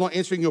God is not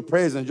answering your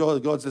prayers, and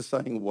God's just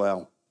saying,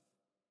 wow.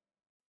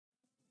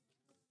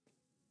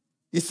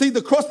 You see,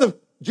 the cross of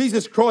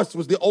Jesus Christ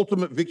was the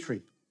ultimate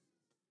victory.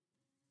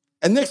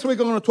 And next week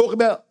I'm going to talk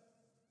about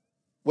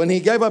when he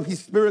gave up his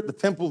spirit, the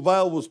temple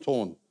veil was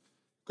torn.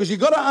 Because you've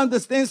got to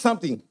understand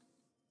something.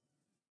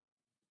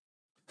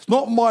 It's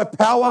not by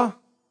power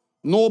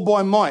nor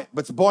by might,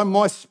 but it's by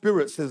my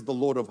spirit, says the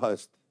Lord of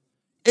hosts.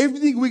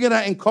 Everything we're going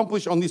to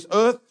accomplish on this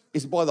earth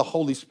is by the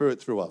Holy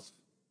Spirit through us.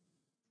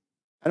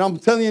 And I'm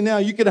telling you now,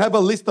 you can have a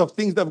list of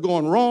things that have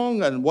gone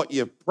wrong and what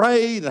you've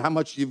prayed and how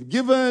much you've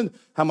given,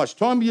 how much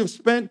time you've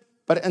spent,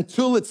 but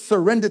until it's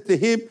surrendered to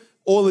him,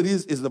 all it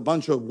is a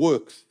bunch of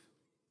works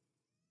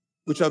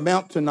which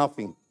amount to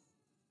nothing.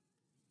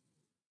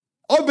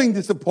 I've been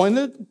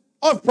disappointed.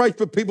 I've prayed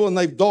for people and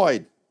they've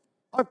died.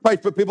 I've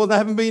prayed for people that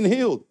haven't been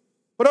healed.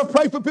 But I've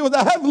prayed for people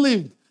that have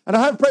lived, and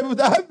I have prayed for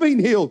people that have been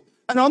healed.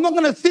 And I'm not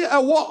going to sit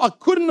at what I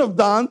couldn't have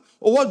done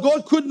or what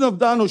God couldn't have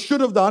done or should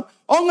have done.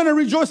 I'm going to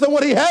rejoice on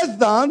what he has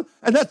done,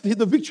 and that's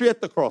the victory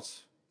at the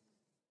cross.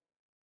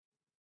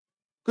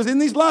 Because in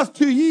these last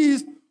 2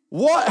 years,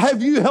 what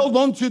have you held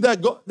on to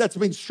that's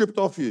been stripped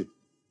off you?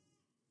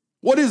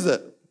 What is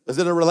it? Is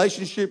it a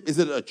relationship? Is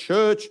it a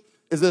church?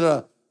 Is it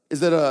a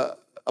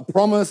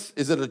promise?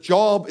 Is it a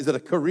job? Is it a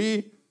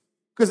career?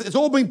 Because it's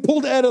all been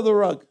pulled out of the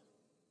rug.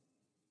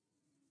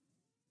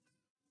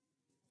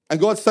 And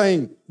God's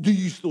saying, do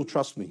you still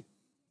trust me?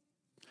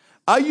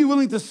 Are you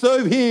willing to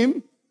serve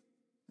him?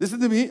 Listen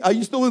to me. Are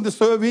you still willing to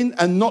serve him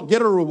and not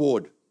get a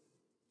reward?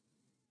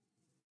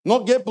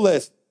 Not get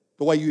blessed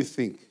the way you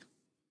think.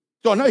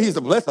 So I know he's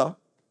a blesser.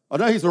 I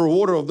know he's a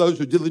rewarder of those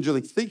who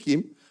diligently seek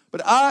him.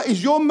 But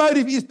is your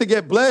motive is to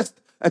get blessed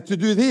and to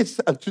do this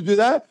and to do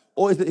that?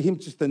 Or is it him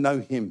just to know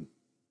him?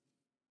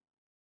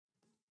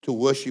 To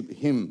worship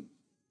him?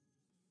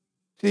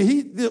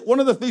 See, one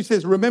of the thieves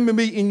says, remember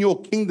me in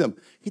your kingdom.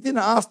 He didn't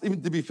ask him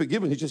to be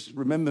forgiven. He just,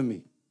 remember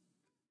me.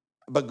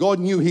 But God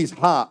knew his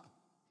heart.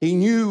 He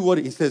knew what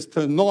he says,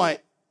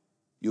 tonight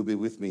you'll be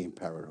with me in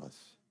paradise.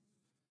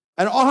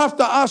 And I'll have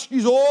to ask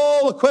you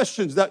all the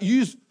questions that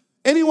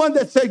anyone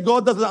that said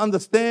God doesn't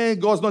understand,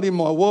 God's not in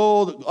my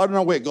world, I don't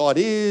know where God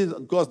is,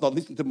 God's not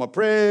listening to my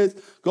prayers,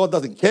 God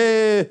doesn't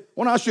care. I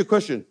want to ask you a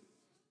question.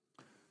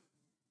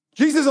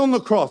 Jesus on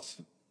the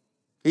cross,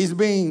 he's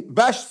been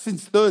bashed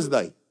since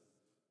Thursday.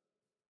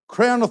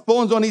 Crown of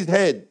thorns on his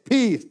head,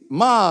 pierced,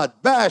 marred,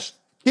 bashed,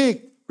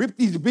 kicked, ripped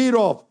his beard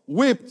off,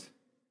 whipped,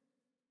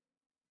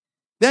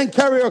 then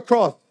carried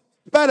across,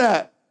 spat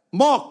at,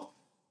 mocked,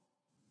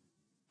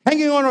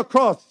 hanging on a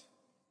cross.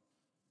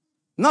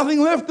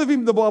 Nothing left of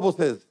him, the Bible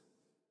says.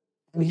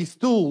 And he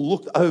still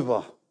looked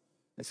over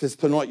and says,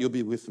 tonight you'll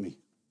be with me.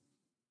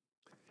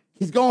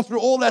 He's gone through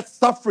all that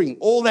suffering,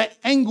 all that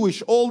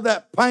anguish, all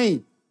that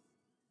pain.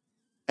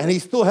 And he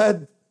still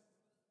had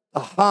the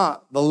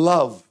heart, the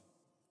love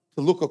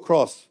to look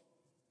across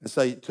and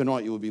say,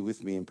 tonight you will be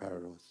with me in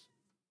paradise.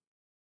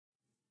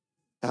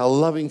 Our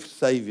loving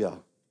Savior,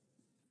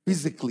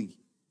 physically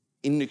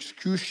in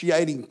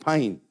excruciating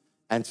pain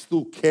and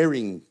still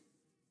caring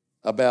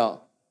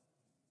about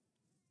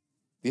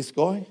this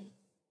guy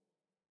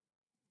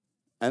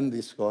and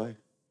this guy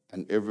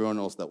and everyone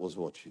else that was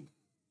watching.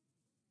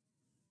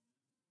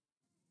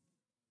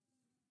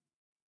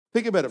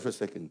 Think about it for a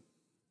second.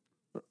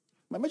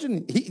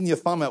 Imagine hitting your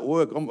thumb at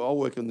work. I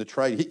work in the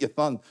trade. Hit your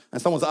thumb and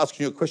someone's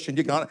asking you a question.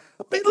 You can't,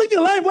 leave me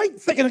alone. Wait a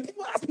second.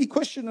 Ask me a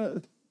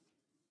question.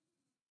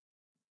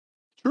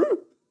 True.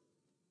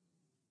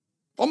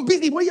 I'm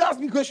busy. Why are you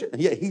asking me a question?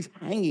 And yeah, he's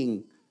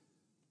hanging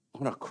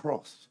on a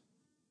cross.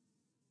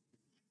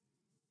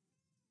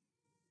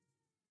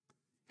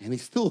 And he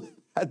still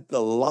had the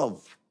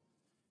love.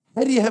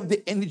 How do you have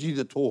the energy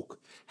to talk?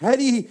 How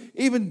do you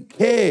even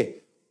care?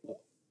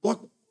 Like,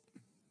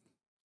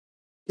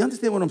 you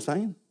understand what I'm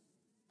saying?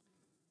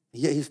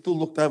 Yeah, he still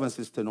looked over and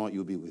says, tonight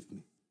you'll be with me.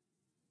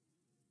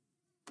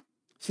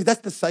 See,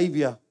 that's the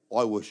Savior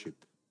I worship.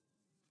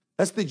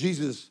 That's the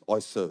Jesus I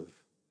serve.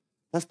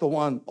 That's the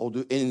one I'll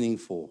do anything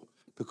for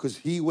because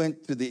he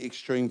went to the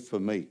extreme for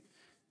me.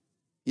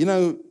 You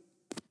know,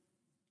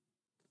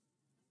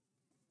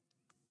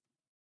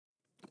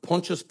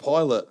 Pontius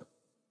Pilate,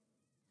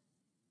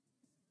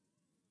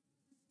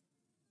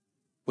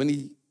 when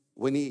he,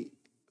 you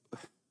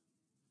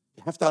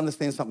have to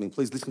understand something.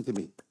 Please listen to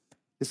me.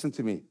 Listen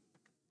to me.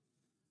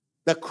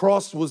 That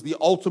cross was the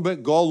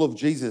ultimate goal of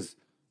Jesus.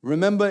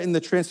 Remember in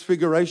the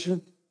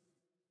Transfiguration?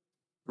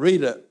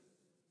 Read it.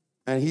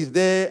 And he's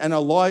there, and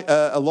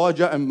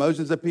Elijah and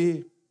Moses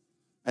appear.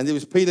 And there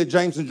was Peter,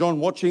 James, and John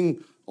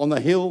watching on the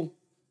hill,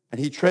 and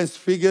he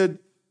transfigured.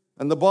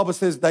 And the Bible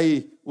says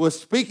they were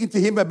speaking to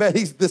him about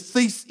his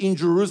decease in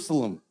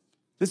Jerusalem.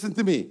 Listen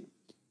to me.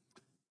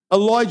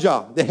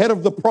 Elijah, the head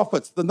of the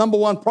prophets, the number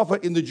one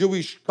prophet in the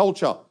Jewish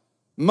culture.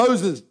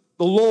 Moses,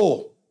 the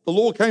law. The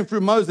law came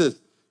through Moses.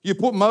 You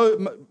put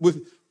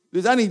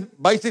there's only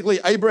basically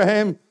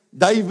Abraham,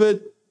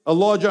 David,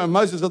 Elijah, and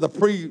Moses are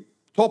the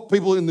top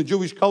people in the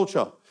Jewish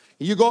culture.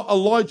 You got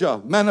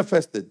Elijah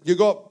manifested. You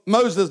got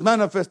Moses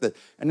manifested.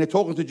 And they're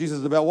talking to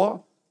Jesus about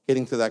what?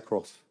 Getting to that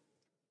cross.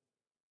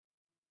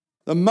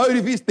 The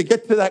motive is to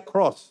get to that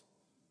cross.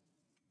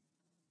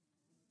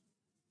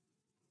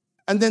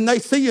 And then they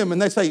see him and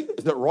they say,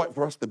 is it right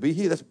for us to be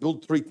here? Let's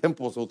build 3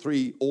 temples or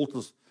 3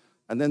 altars.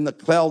 And then the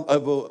cloud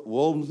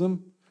overwhelms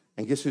them.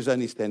 And guess who's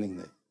only standing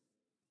there?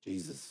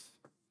 Jesus.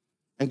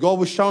 And God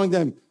was showing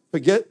them,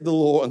 forget the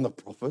law and the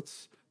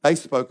prophets. They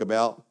spoke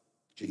about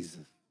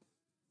Jesus.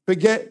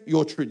 Forget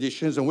your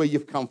traditions and where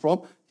you've come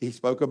from. He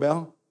spoke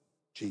about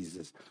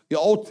Jesus. The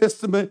Old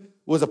Testament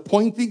was a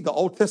pointing. The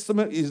Old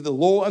Testament is the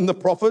law and the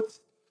prophets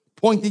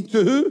pointing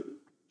to who?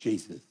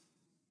 Jesus.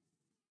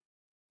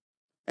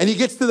 And he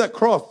gets to that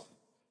cross.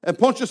 And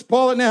Pontius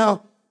Pilate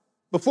now,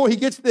 before he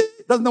gets there,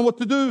 doesn't know what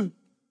to do.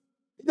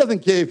 He doesn't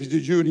care if he's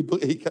a Jew.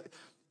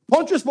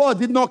 Pontius Pilate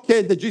did not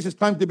care that Jesus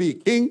claimed to be a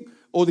king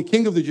or the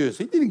king of the Jews.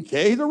 He didn't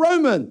care. He's a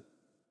Roman.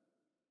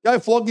 Go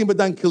flog him, but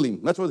don't kill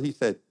him. That's what he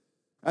said.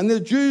 And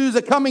the Jews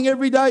are coming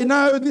every day.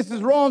 No, this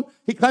is wrong.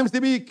 He claims to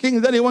be a king.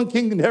 There's only one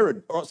king in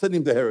Herod. All right, send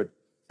him to Herod.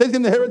 Send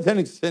him to Herod,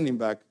 then send him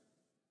back.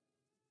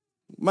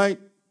 Mate,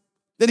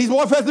 Then his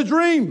wife has a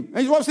dream. And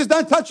his wife says,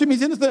 don't touch him,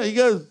 he's innocent. He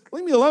goes,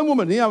 leave me alone,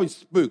 woman. You know, he's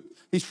spooked.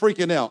 He's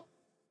freaking out.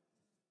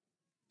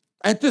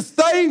 And to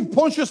save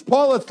Pontius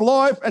Pilate's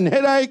life and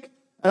headache,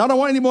 and I don't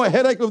want any more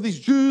headache of these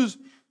Jews,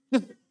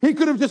 he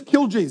could have just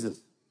killed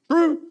Jesus.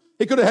 True?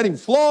 He could have had him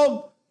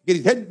flogged, get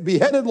his head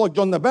beheaded like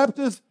John the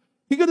Baptist.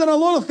 He could have done a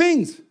lot of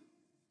things.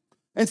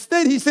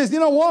 Instead, he says, you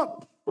know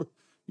what?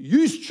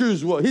 You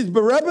choose what? He's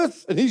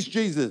Barabbas and he's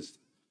Jesus.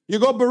 You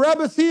got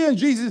Barabbas here and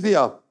Jesus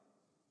here.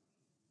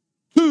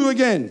 Two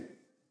again.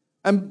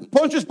 And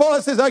Pontius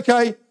Pilate says,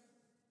 okay,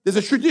 there's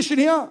a tradition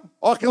here.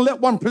 I can let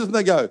one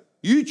prisoner go.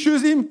 You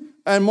choose him,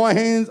 and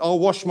I'll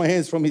wash my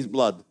hands from his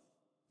blood.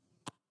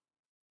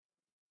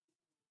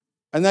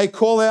 And they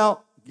call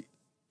out,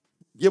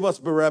 give us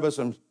Barabbas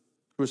and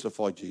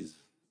crucify Jesus.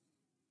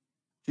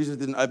 Jesus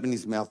didn't open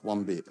his mouth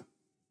one bit.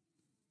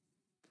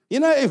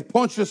 You know, if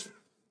Pontius,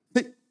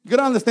 you got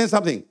to understand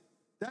something.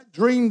 That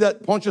dream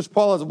that Pontius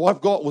Pilate's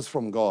wife got was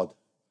from God.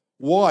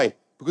 Why?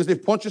 Because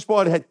if Pontius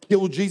Pilate had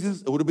killed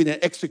Jesus, it would have been an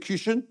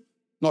execution,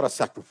 not a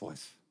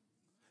sacrifice.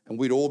 And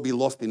we'd all be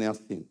lost in our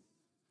sin.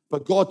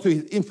 But God, to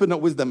his infinite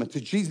wisdom, and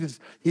to Jesus,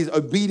 his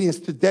obedience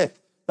to death.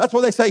 That's why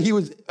they say he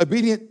was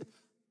obedient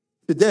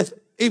to death,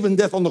 even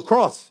death on the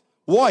cross.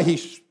 Why? He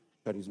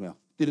shut his mouth,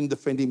 didn't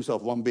defend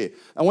himself one bit.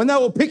 And when they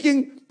were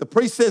picking, the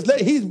priest says,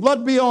 let his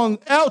blood be on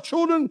our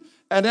children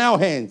and our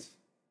hands.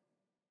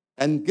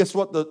 And guess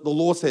what the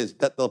law says?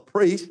 That the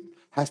priest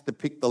has to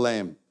pick the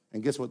lamb.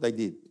 And guess what they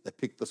did? They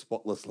picked the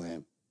spotless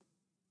lamb.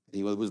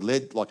 He was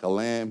led like a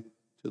lamb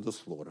to the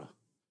slaughter.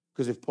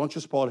 Because if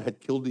Pontius Pilate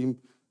had killed him,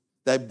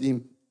 stabbed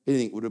him,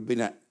 anything, it would have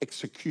been an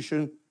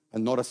execution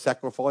and not a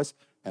sacrifice,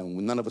 and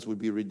none of us would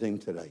be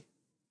redeemed today.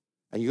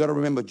 And you got to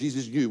remember,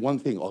 Jesus knew one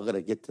thing: I've got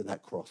to get to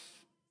that cross.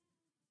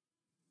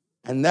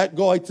 And that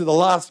guy, to the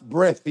last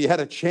breath, he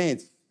had a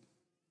chance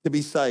to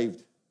be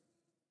saved.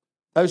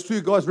 Those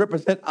two guys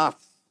represent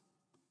us.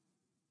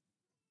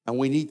 And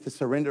we need to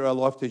surrender our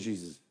life to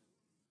Jesus.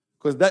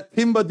 Because that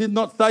timber did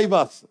not save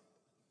us.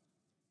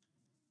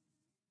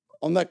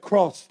 On that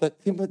cross, that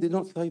timber did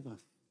not save us.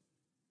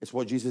 It's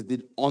what Jesus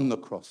did on the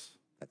cross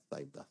that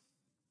saved us.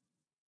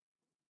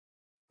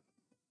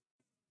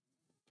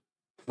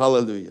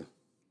 Hallelujah.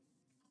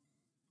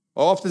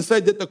 I often say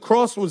that the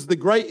cross was the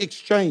great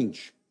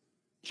exchange.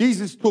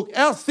 Jesus took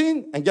our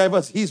sin and gave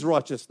us his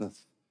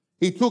righteousness.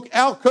 He took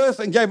our curse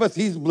and gave us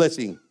his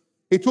blessing.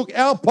 He took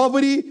our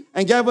poverty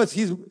and gave us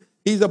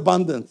his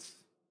abundance.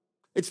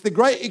 It's the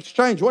great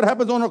exchange. What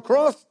happens on a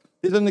cross?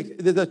 There's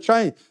a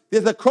change.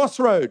 There's a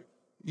crossroad.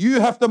 You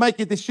have to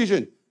make a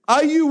decision.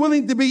 Are you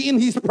willing to be in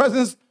his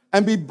presence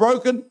and be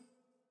broken?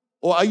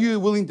 Or are you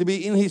willing to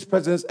be in his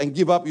presence and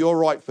give up your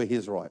right for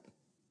his right?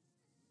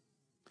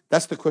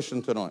 That's the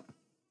question tonight.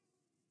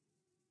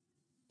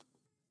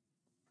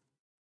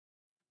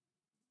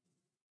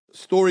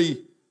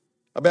 Story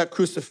about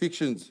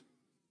crucifixions.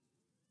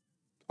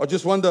 I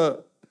just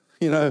wonder,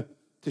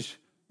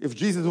 if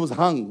Jesus was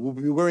hung, would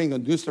we be wearing a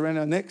noose around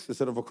our necks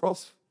instead of a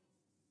cross?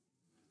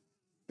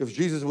 If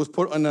Jesus was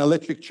put on an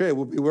electric chair,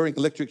 would we be wearing an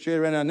electric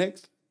chair around our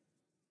necks?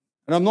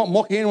 And I'm not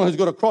mocking anyone who's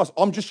got a cross.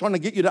 I'm just trying to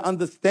get you to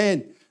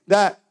understand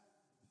that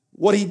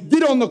what he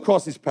did on the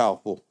cross is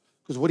powerful.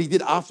 Because what he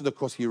did after the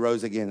cross, he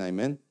rose again,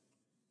 amen?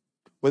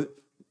 With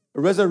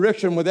a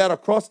resurrection without a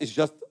cross is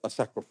just a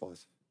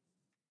sacrifice.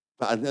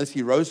 But unless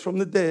he rose from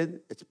the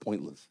dead, it's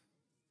pointless.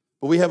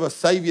 But we have a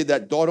Savior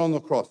that died on the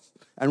cross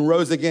and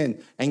rose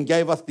again and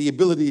gave us the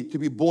ability to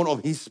be born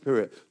of his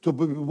spirit, to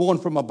be born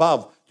from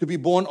above, to be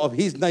born of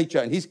his nature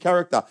and his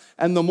character.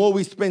 And the more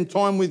we spend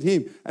time with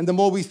him and the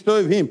more we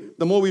serve him,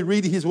 the more we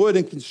read his word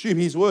and consume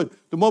his word,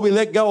 the more we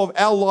let go of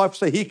our life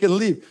so he can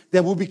live,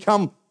 then we'll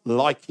become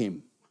like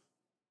him.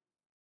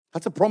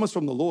 That's a promise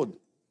from the Lord.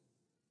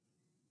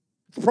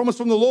 It's a promise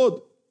from the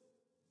Lord.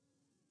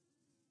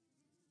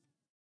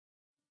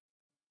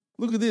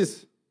 Look at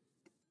this.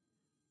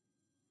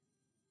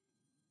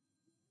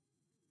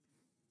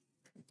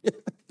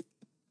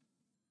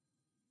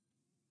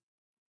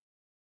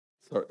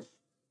 Sorry.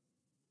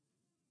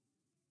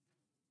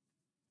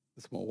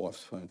 That's my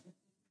wife's phone.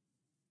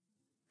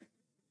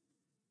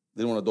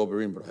 Didn't want to dob her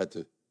in, but I had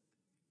to.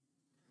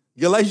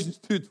 Galatians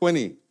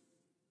 2:20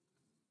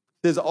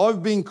 says,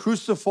 I've been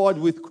crucified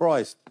with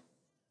Christ.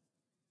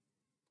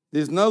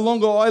 There's no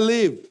longer I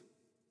live,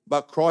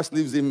 but Christ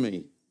lives in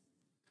me.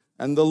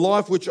 And the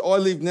life which I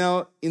live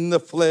now in the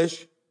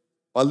flesh,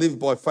 I live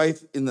by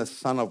faith in the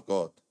Son of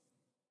God,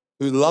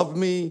 who loved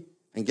me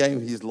and gave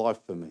his life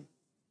for me.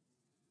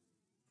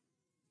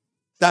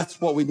 That's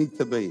what we need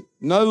to be.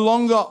 No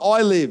longer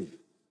I live,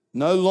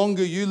 no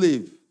longer you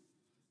live,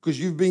 because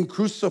you've been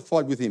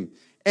crucified with him.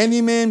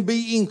 Any man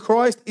be in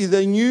Christ is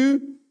a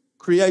new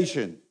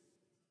creation.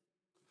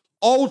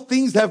 Old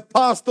things have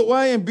passed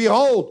away, and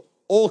behold,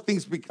 all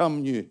things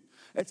become new.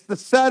 It's the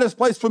saddest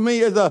place for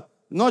me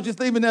not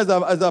just even as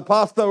a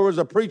pastor or as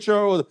a preacher,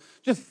 or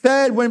just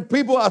sad when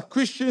people are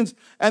Christians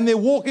and they're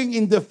walking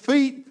in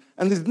defeat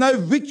and there's no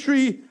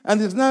victory,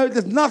 and there's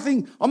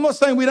nothing. I'm not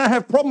saying we don't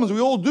have problems,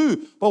 we all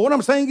do. But what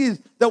I'm saying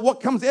is that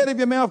what comes out of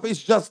your mouth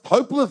is just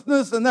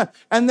hopelessness, and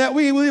that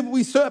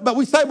we serve, but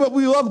we say, but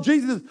we love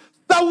Jesus.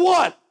 So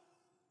what?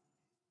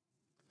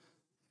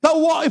 So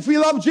what if we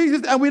love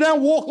Jesus and we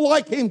don't walk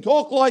like him,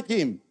 talk like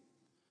him?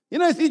 You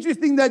know, it's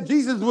interesting that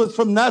Jesus was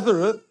from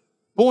Nazareth,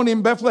 born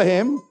in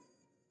Bethlehem,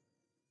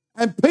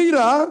 and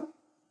Peter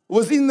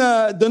was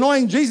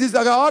denying Jesus.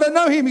 I go, I don't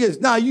know him. He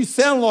goes, no, you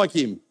sound like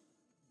him.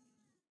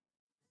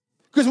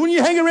 Because when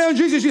you hang around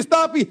Jesus,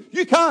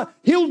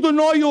 he'll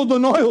deny your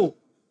denial.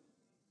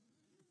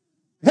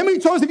 How many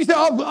times have you said,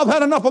 I've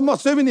had enough, I'm not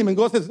serving him? And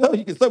God says, no,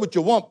 you can say what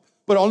you want,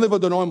 but I'll never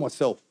deny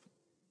myself.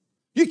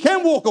 You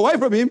can walk away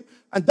from him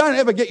and don't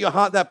ever get your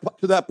heart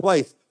to that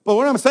place. But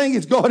what I'm saying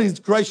is God is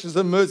gracious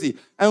and mercy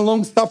and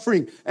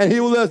long-suffering. And he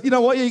will, you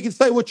know what, yeah, you can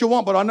say what you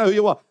want, but I know who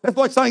you are. That's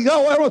like saying,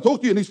 go away, I want to talk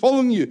to you, and he's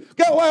following you.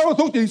 Go away, I want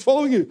to talk to you, he's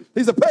following you.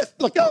 He's a pest.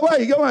 Like, go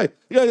away, go away.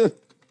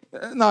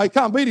 No, you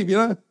can't beat him, you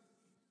know.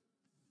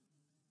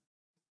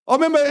 I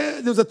remember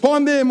there was a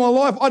time there in my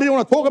life, I didn't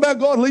want to talk about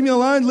God. Leave me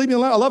alone, leave me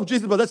alone. I love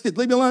Jesus, but that's it,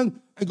 leave me alone.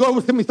 And God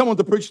would send me someone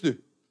to preach to.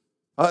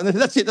 And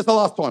that's it, that's the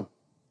last time.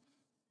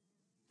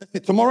 That's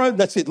it, tomorrow,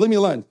 that's it, leave me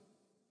alone.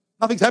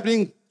 Nothing's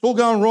happening, it's all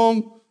going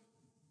wrong.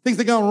 Things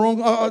are going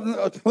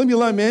wrong. Leave me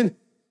alone, man.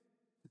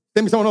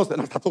 Send me someone else.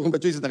 And I start talking about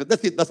Jesus.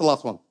 That's it. That's the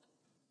last one.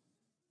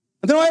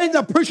 And then I end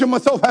up preaching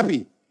myself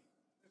happy.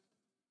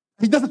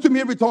 He does it to me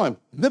every time.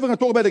 I'm never going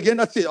to talk about it again.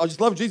 That's it. I just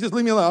love Jesus.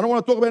 Leave me alone. I don't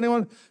want to talk about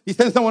anyone. He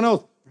sends someone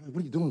else.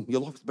 What are you doing? Your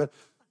life's bad.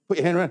 Put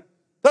your hand around.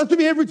 Does it to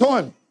me every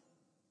time.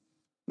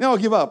 Now I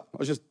give up.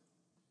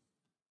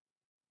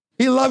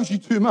 He loves you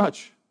too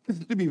much.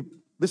 Listen to me.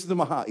 Listen to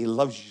my heart. He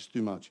loves you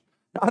too much.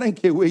 I don't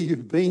care where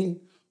you've been,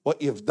 what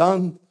you've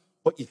done,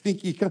 what you think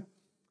he can.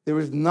 There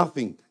is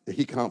nothing that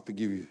he can't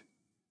forgive you.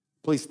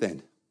 Please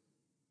stand.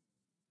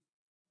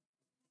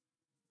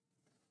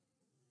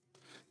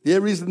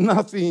 There is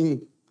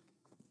nothing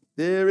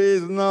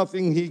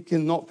he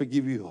cannot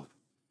forgive you of.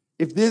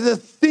 If there's a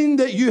sin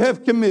that you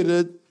have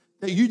committed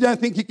that you don't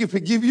think he can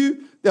forgive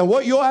you, then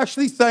what you're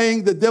actually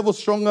saying, the devil's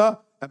stronger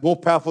and more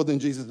powerful than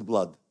Jesus'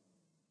 blood.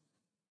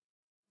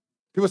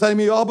 People say to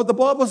me, oh, but the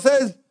Bible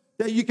says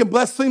that you can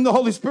blaspheme the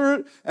Holy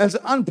Spirit as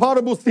an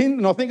unpardonable sin,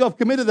 and I think I've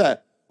committed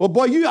that. Well,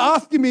 by you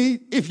asking me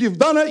if you've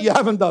done it, you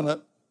haven't done it.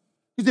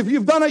 Because if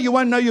you've done it, you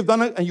won't know you've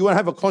done it, and you won't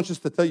have a conscience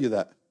to tell you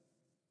that.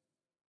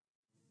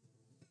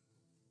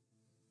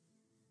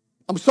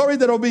 I'm sorry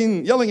that I've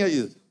been yelling at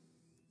you.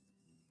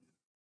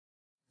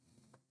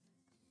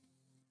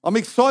 I'm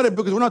excited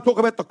because when I talk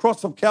about the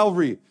cross of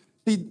Calvary,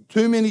 see,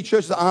 too many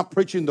churches aren't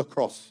preaching the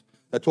cross.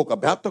 They talk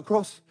about the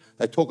cross.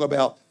 They talk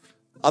about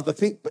other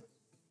things, but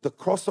the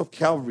cross of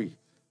Calvary,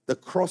 the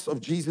cross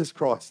of Jesus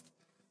Christ,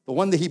 the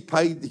one that he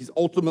paid his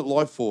ultimate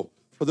life for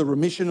the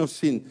remission of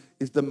sin,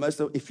 is the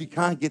most. If you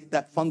can't get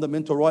that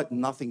fundamental right,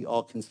 nothing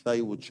I can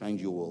say will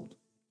change your world.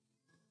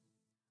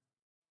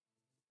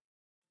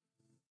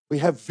 We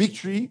have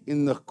victory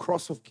in the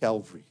cross of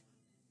Calvary.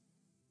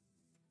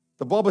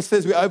 The Bible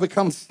says we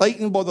overcome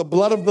Satan by the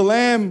blood of the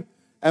Lamb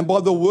and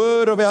by the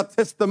word of our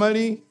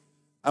testimony,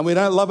 and we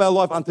don't love our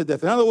life unto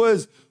death. In other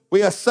words,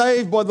 we are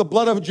saved by the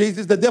blood of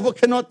Jesus. The devil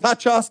cannot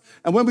touch us.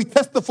 And when we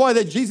testify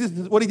that Jesus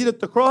is what he did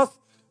at the cross,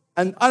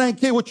 and I don't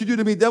care what you do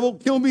to me, devil,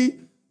 kill me,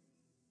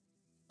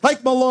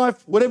 take my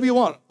life, whatever you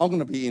want, I'm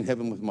going to be in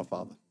heaven with my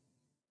Father.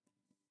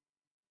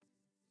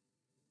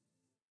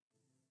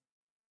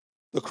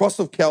 The cross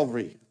of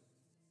Calvary.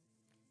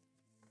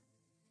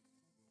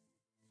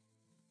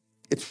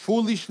 It's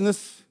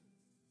foolishness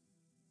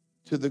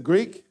to the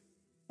Greek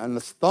and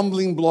the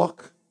stumbling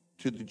block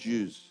to the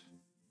Jews.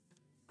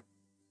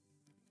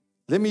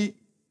 Let me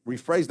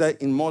rephrase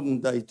that in modern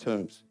day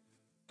terms.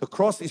 The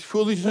cross is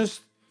foolishness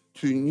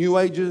to New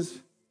Agers,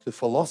 to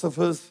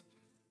philosophers,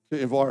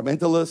 to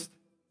environmentalists.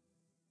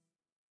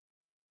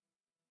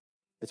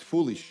 It's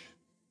foolish.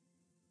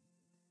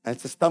 And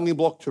it's a stumbling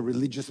block to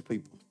religious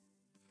people.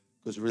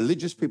 Because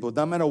religious people,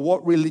 no matter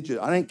what religion,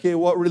 I don't care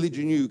what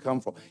religion you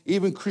come from,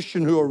 even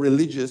Christians who are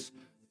religious,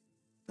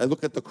 they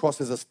look at the cross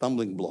as a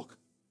stumbling block.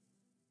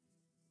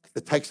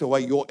 It takes away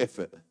your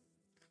effort.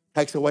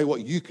 Takes away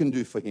what you can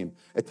do for him.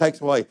 It takes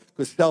away,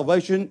 because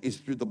salvation is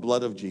through the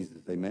blood of Jesus.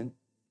 Amen.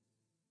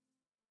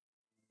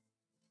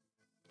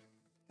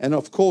 And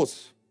of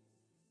course,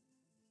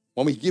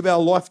 when we give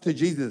our life to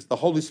Jesus, the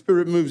Holy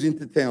Spirit moves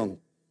into town.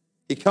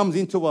 He comes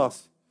into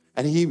us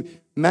and he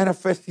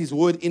manifests his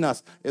word in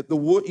us. The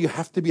word, you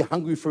have to be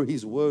hungry for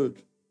his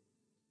word.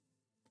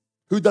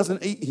 Who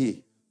doesn't eat here?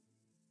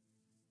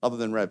 Other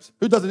than Rabs.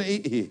 Who doesn't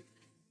eat here?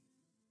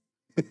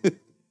 I'm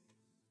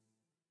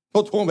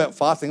not talking about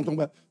fasting. I'm talking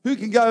about who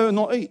can go and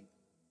not eat.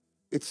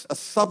 It's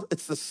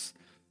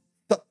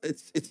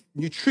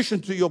nutrition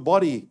to your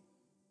body.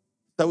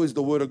 So is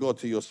the word of God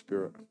to your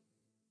spirit.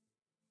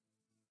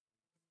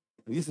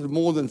 This is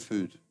more than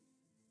food.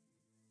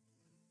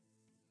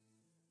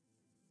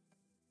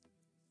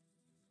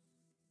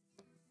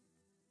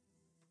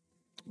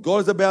 God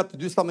is about to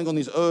do something on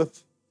this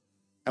earth,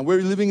 and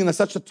we're living in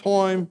such a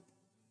time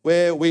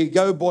where we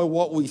go by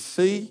what we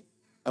see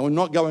and we're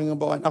not going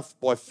by enough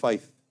by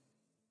faith.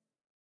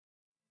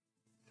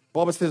 The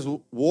Bible says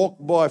walk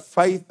by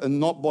faith and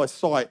not by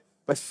sight.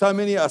 But so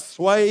many are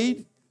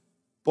swayed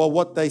by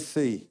what they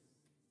see.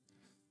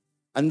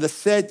 And the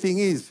sad thing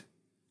is,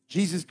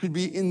 Jesus could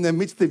be in the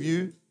midst of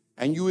you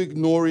and you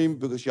ignore him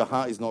because your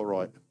heart is not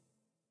right.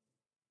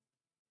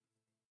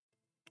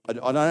 I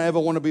don't ever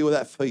want to be with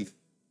that faith.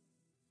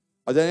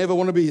 I don't ever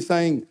want to be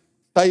saying,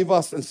 save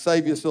us and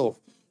save yourself.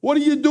 What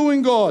are you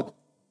doing, God?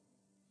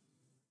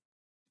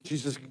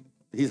 Jesus,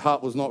 his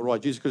heart was not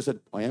right. Jesus could have said,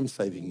 I am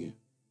saving you.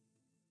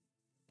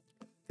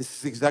 This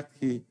is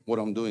exactly what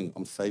I'm doing.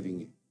 I'm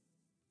saving you.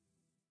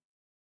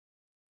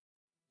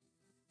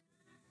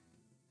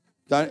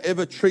 Don't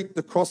ever treat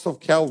the cross of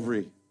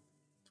Calvary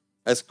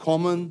as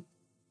common.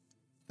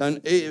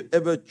 Don't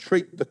ever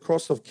treat the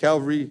cross of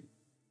Calvary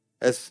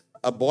as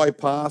a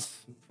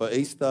bypass for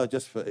Easter,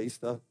 just for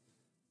Easter.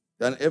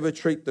 Don't ever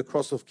treat the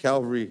cross of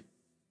Calvary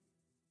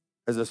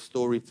as a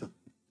story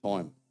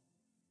time.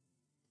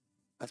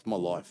 That's my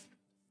life.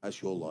 That's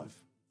your life.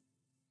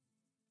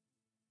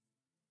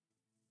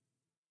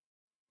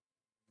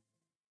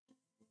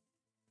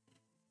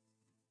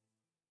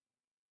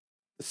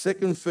 The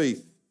second thief,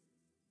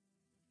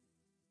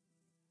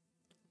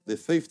 the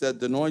thief that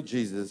denied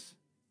Jesus,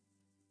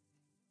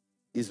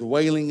 is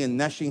wailing and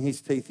gnashing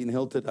his teeth in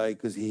hell today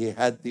because he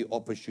had the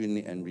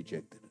opportunity and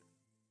rejected it.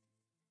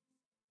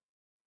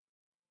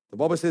 The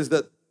Bible says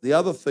that the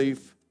other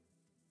thief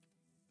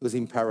was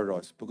in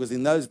paradise because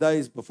in those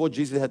days, before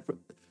Jesus had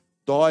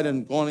died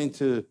and gone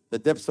into the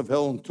depths of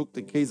hell and took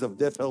the keys of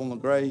death, hell, and the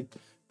grave,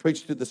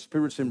 preached to the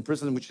spirits in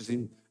prison, which is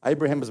in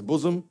Abraham's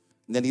bosom,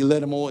 and then he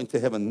led them all into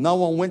heaven. No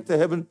one went to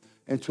heaven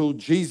until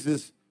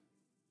Jesus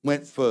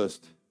went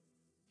first.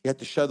 He had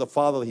to show the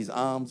Father his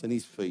arms and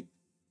his feet.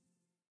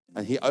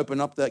 And he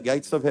opened up the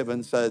gates of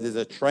heaven, so there's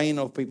a train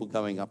of people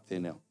going up there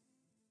now.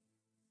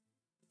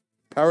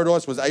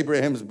 Paradise was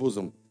Abraham's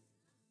bosom.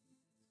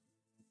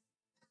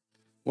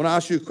 I want to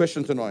ask you a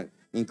question tonight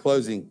in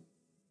closing.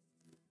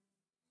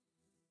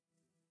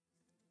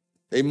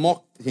 They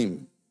mocked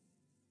him.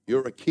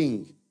 You're a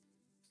king.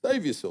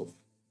 Save yourself.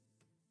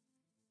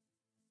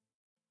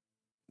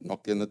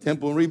 Knocked in the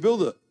temple and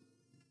rebuild it.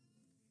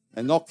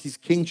 They knocked his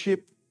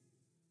kingship.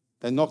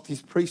 They knocked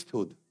his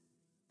priesthood.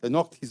 They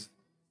knocked his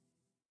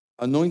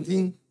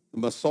anointing, the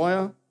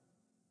Messiah,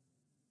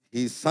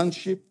 his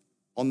sonship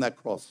on that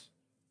cross.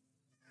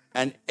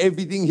 And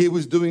everything he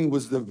was doing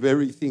was the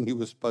very thing he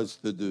was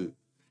supposed to do.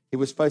 He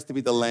was supposed to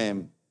be the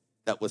lamb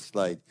that was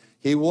slain.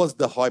 He was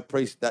the high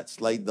priest that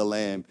slayed the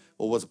lamb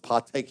or was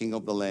partaking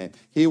of the lamb.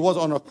 He was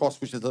on a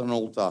cross, which is an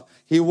altar.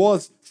 He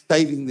was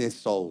saving their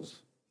souls.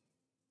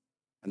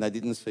 And they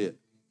didn't see it.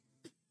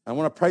 I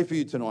want to pray for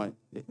you tonight,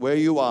 where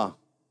you are.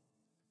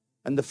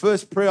 And the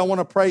first prayer I want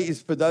to pray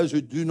is for those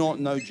who do not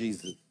know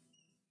Jesus.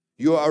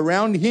 You're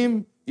around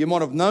him. You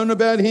might have known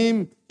about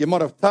him. You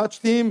might have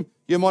touched him.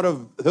 You might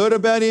have heard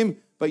about him,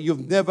 but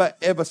you've never,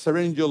 ever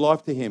surrendered your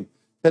life to him.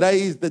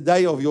 Today is the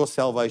day of your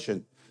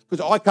salvation.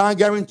 Because I can't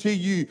guarantee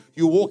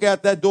you walk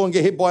out that door and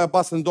get hit by a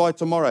bus and die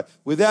tomorrow.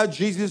 Without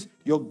Jesus,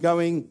 you're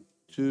going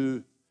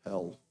to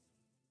hell.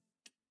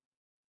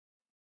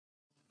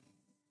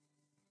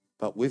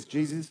 But with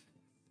Jesus,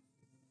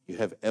 you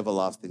have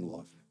everlasting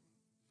life.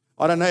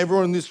 I don't know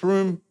everyone in this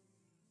room.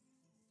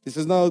 This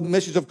is no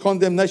message of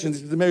condemnation.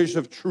 This is a message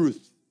of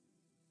truth.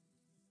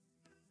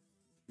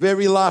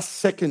 Very last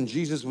second,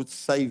 Jesus would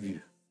save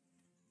you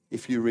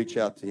if you reach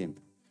out to him.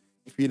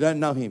 If you don't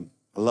know him,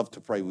 I'd love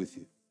to pray with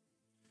you.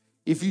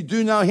 If you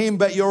do know him,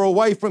 but you're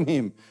away from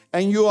him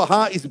and your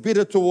heart is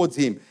bitter towards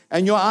him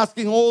and you're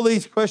asking all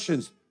these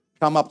questions,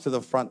 come up to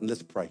the front and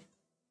let's pray.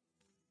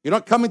 You're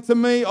not coming to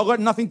me. I've got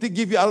nothing to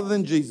give you other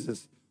than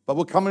Jesus. But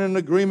we're coming in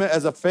agreement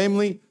as a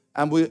family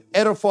and we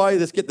edify.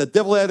 Let's get the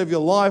devil out of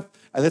your life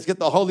and let's get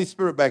the Holy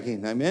Spirit back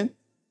in. Amen.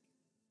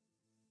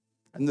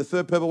 And the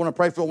third people I want to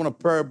pray for, I want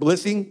to pray a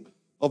blessing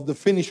of the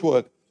finished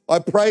work. I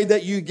pray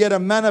that you get a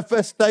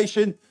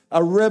manifestation,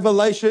 a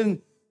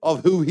revelation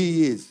of who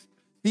he is.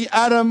 The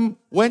Adam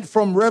went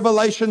from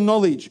revelation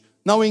knowledge,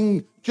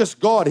 knowing just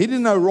God. He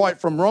didn't know right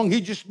from wrong. He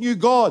just knew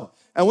God.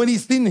 And when he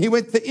sinned, he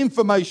went to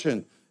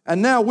information.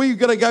 And now we've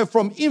got to go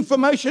from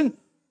information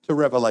to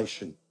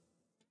revelation.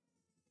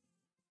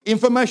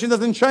 Information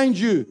doesn't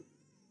change you.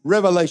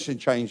 Revelation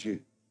changes you.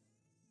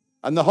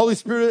 And the Holy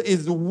Spirit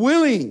is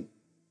willing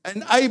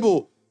and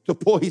able to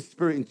pour his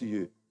Spirit into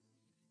you.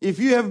 If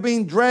you have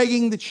been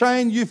dragging the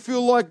chain, you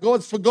feel like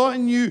God's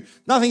forgotten you,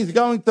 nothing's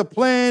going to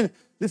plan,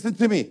 listen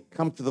to me.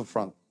 Come to the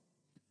front.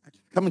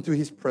 Come into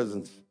his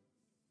presence.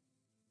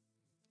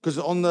 Because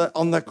on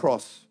that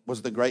cross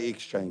was the great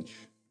exchange.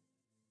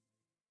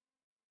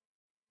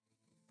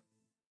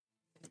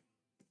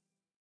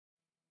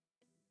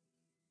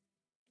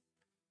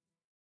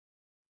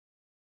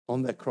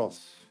 On that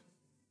cross,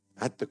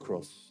 at the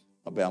cross,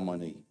 I bow my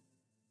knee.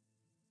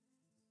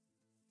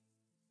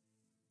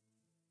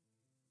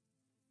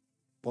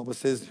 The Bible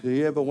says,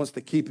 whoever wants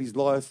to keep his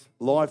life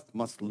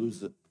must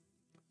lose it.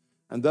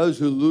 And those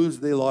who lose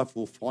their life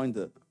will find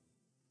it.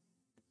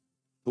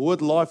 The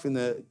word life in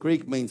the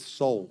Greek means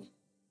soul.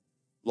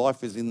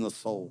 Life is in the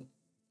soul.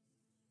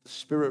 The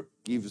Spirit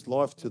gives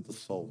life to the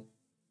soul.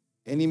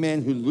 Any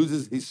man who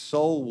loses his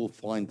soul will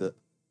find it.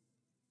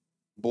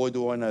 Boy,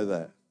 do I know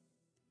that.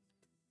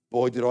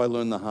 Boy, did I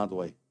learn the hard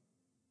way.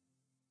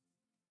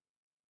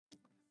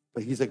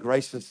 But he's a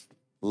gracious,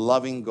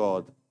 loving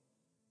God.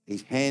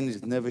 His hand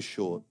is never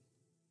short.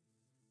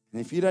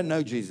 And if you don't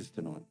know Jesus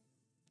tonight,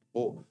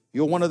 or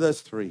you're one of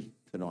those three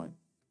tonight,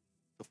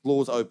 the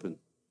floor's open.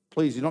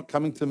 Please, you're not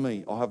coming to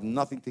me. I have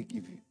nothing to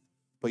give you.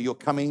 But you're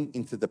coming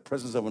into the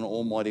presence of an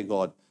almighty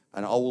God,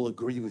 and I will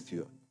agree with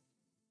you.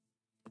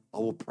 I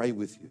will pray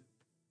with you.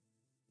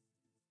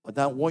 I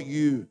don't want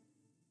you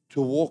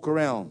to walk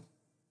around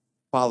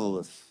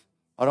fatherless.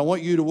 I don't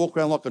want you to walk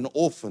around like an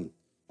orphan.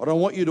 I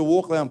don't want you to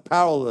walk around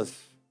powerless.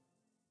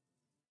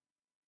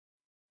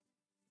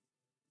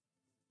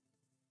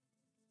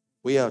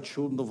 We are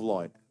children of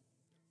light.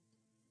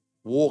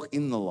 Walk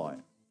in the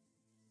light.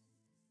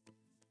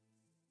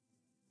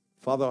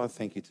 Father, I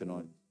thank you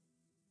tonight.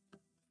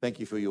 Thank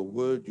you for your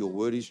word. Your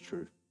word is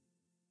true.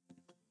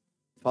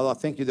 Father, I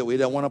thank you that we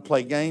don't want to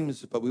play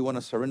games, but we want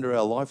to surrender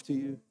our life to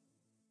you,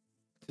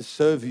 to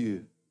serve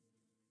you.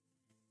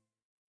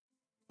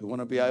 We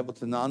want to be able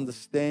to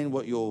understand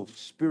what your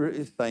Spirit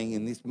is saying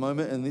in this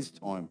moment and this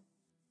time.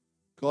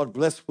 God,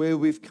 bless where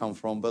we've come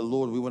from, but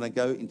Lord, we want to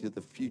go into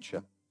the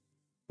future.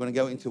 We want to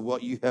go into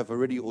what you have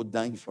already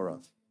ordained for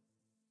us.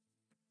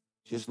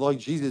 Just like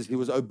Jesus, he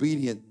was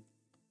obedient,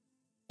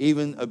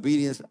 even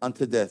obedience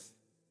unto death,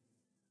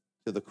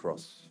 to the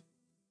cross.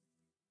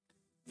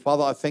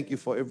 Father, I thank you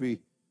for every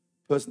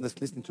person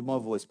that's listening to my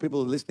voice.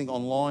 People are listening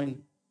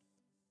online.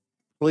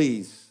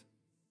 Please,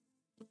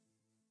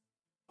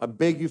 I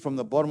beg you from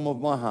the bottom of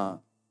my heart,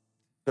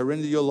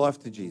 surrender your life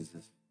to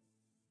Jesus.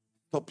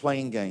 Stop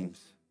playing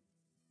games.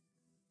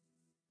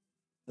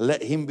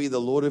 Let him be the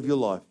Lord of your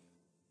life.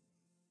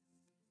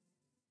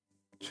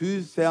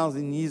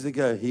 2,000 years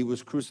ago, he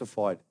was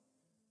crucified.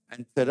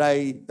 And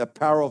today, the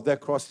power of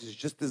that cross is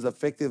just as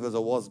effective as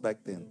it was back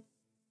then.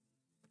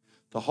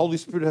 The Holy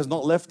Spirit has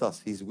not left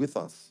us. He's with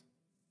us.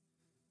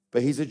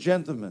 But he's a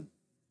gentleman.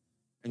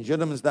 And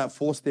gentlemen don't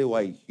force their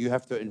way. You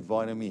have to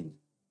invite him in.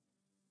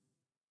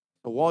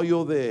 So while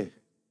you're there,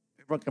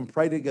 everyone can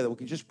pray together. We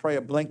can just pray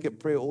a blanket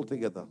prayer all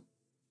together.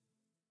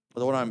 I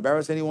don't want to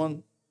embarrass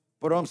anyone,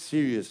 but I'm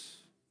serious.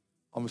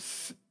 I'm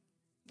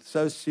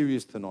so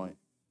serious tonight.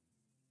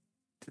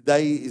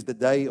 Today is the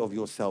day of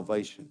your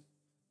salvation.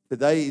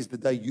 Today is the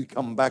day you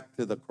come back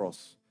to the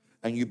cross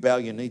and you bow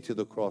your knee to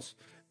the cross.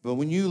 But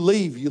when you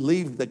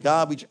leave the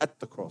garbage at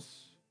the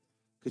cross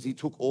because he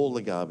took all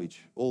the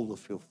garbage, all the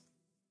filth.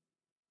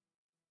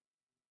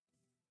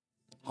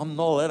 I'm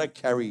not allowed to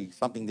carry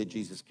something that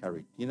Jesus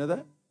carried. You know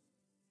that?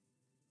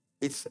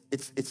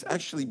 It's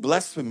actually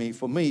blasphemy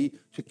for me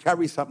to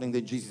carry something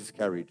that Jesus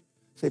carried.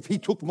 So if he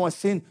took my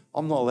sin,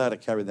 I'm not allowed to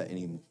carry that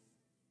anymore.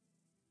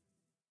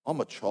 I'm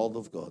a child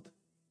of God,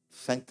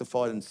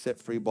 sanctified and set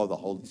free by the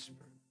Holy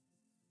Spirit.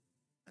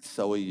 And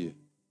so are you.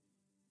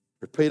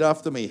 Repeat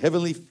after me.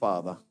 Heavenly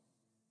Father,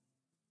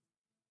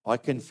 I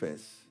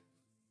confess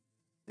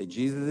that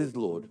Jesus is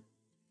Lord,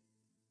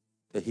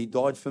 that he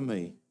died for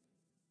me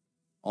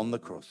on the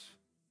cross.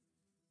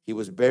 He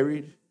was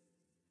buried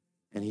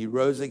and he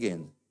rose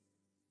again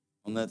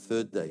on that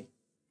third day.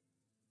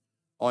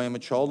 I am a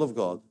child of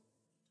God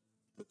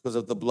because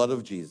of the blood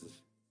of Jesus.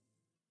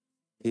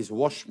 He's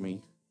washed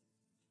me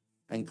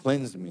and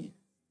cleansed me.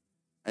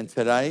 And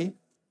today,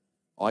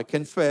 I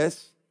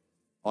confess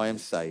I am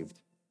saved.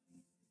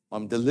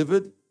 I'm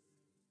delivered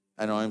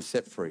and I am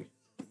set free.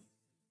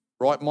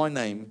 Write my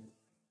name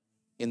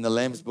in the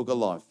Lamb's Book of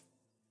Life.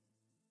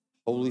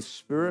 Holy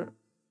Spirit,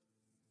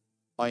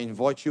 I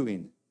invite you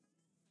in.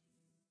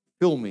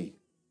 Fill me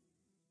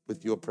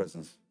with your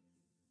presence.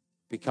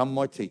 Become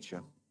my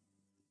teacher.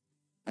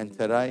 And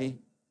today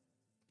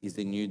is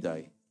a new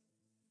day.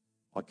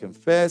 I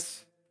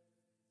confess,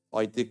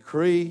 I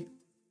decree,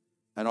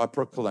 and I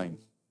proclaim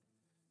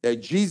that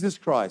Jesus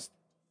Christ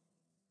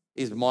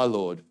is my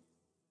Lord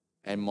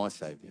and my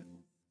Savior.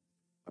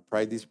 I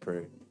pray this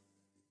prayer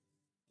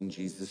in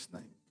Jesus'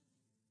 name,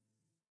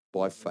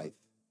 by faith.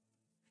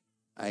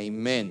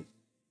 Amen.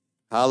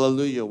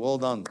 Hallelujah. Well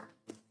done.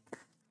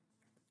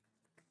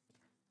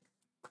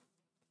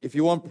 If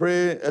you want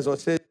prayer, as I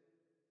said,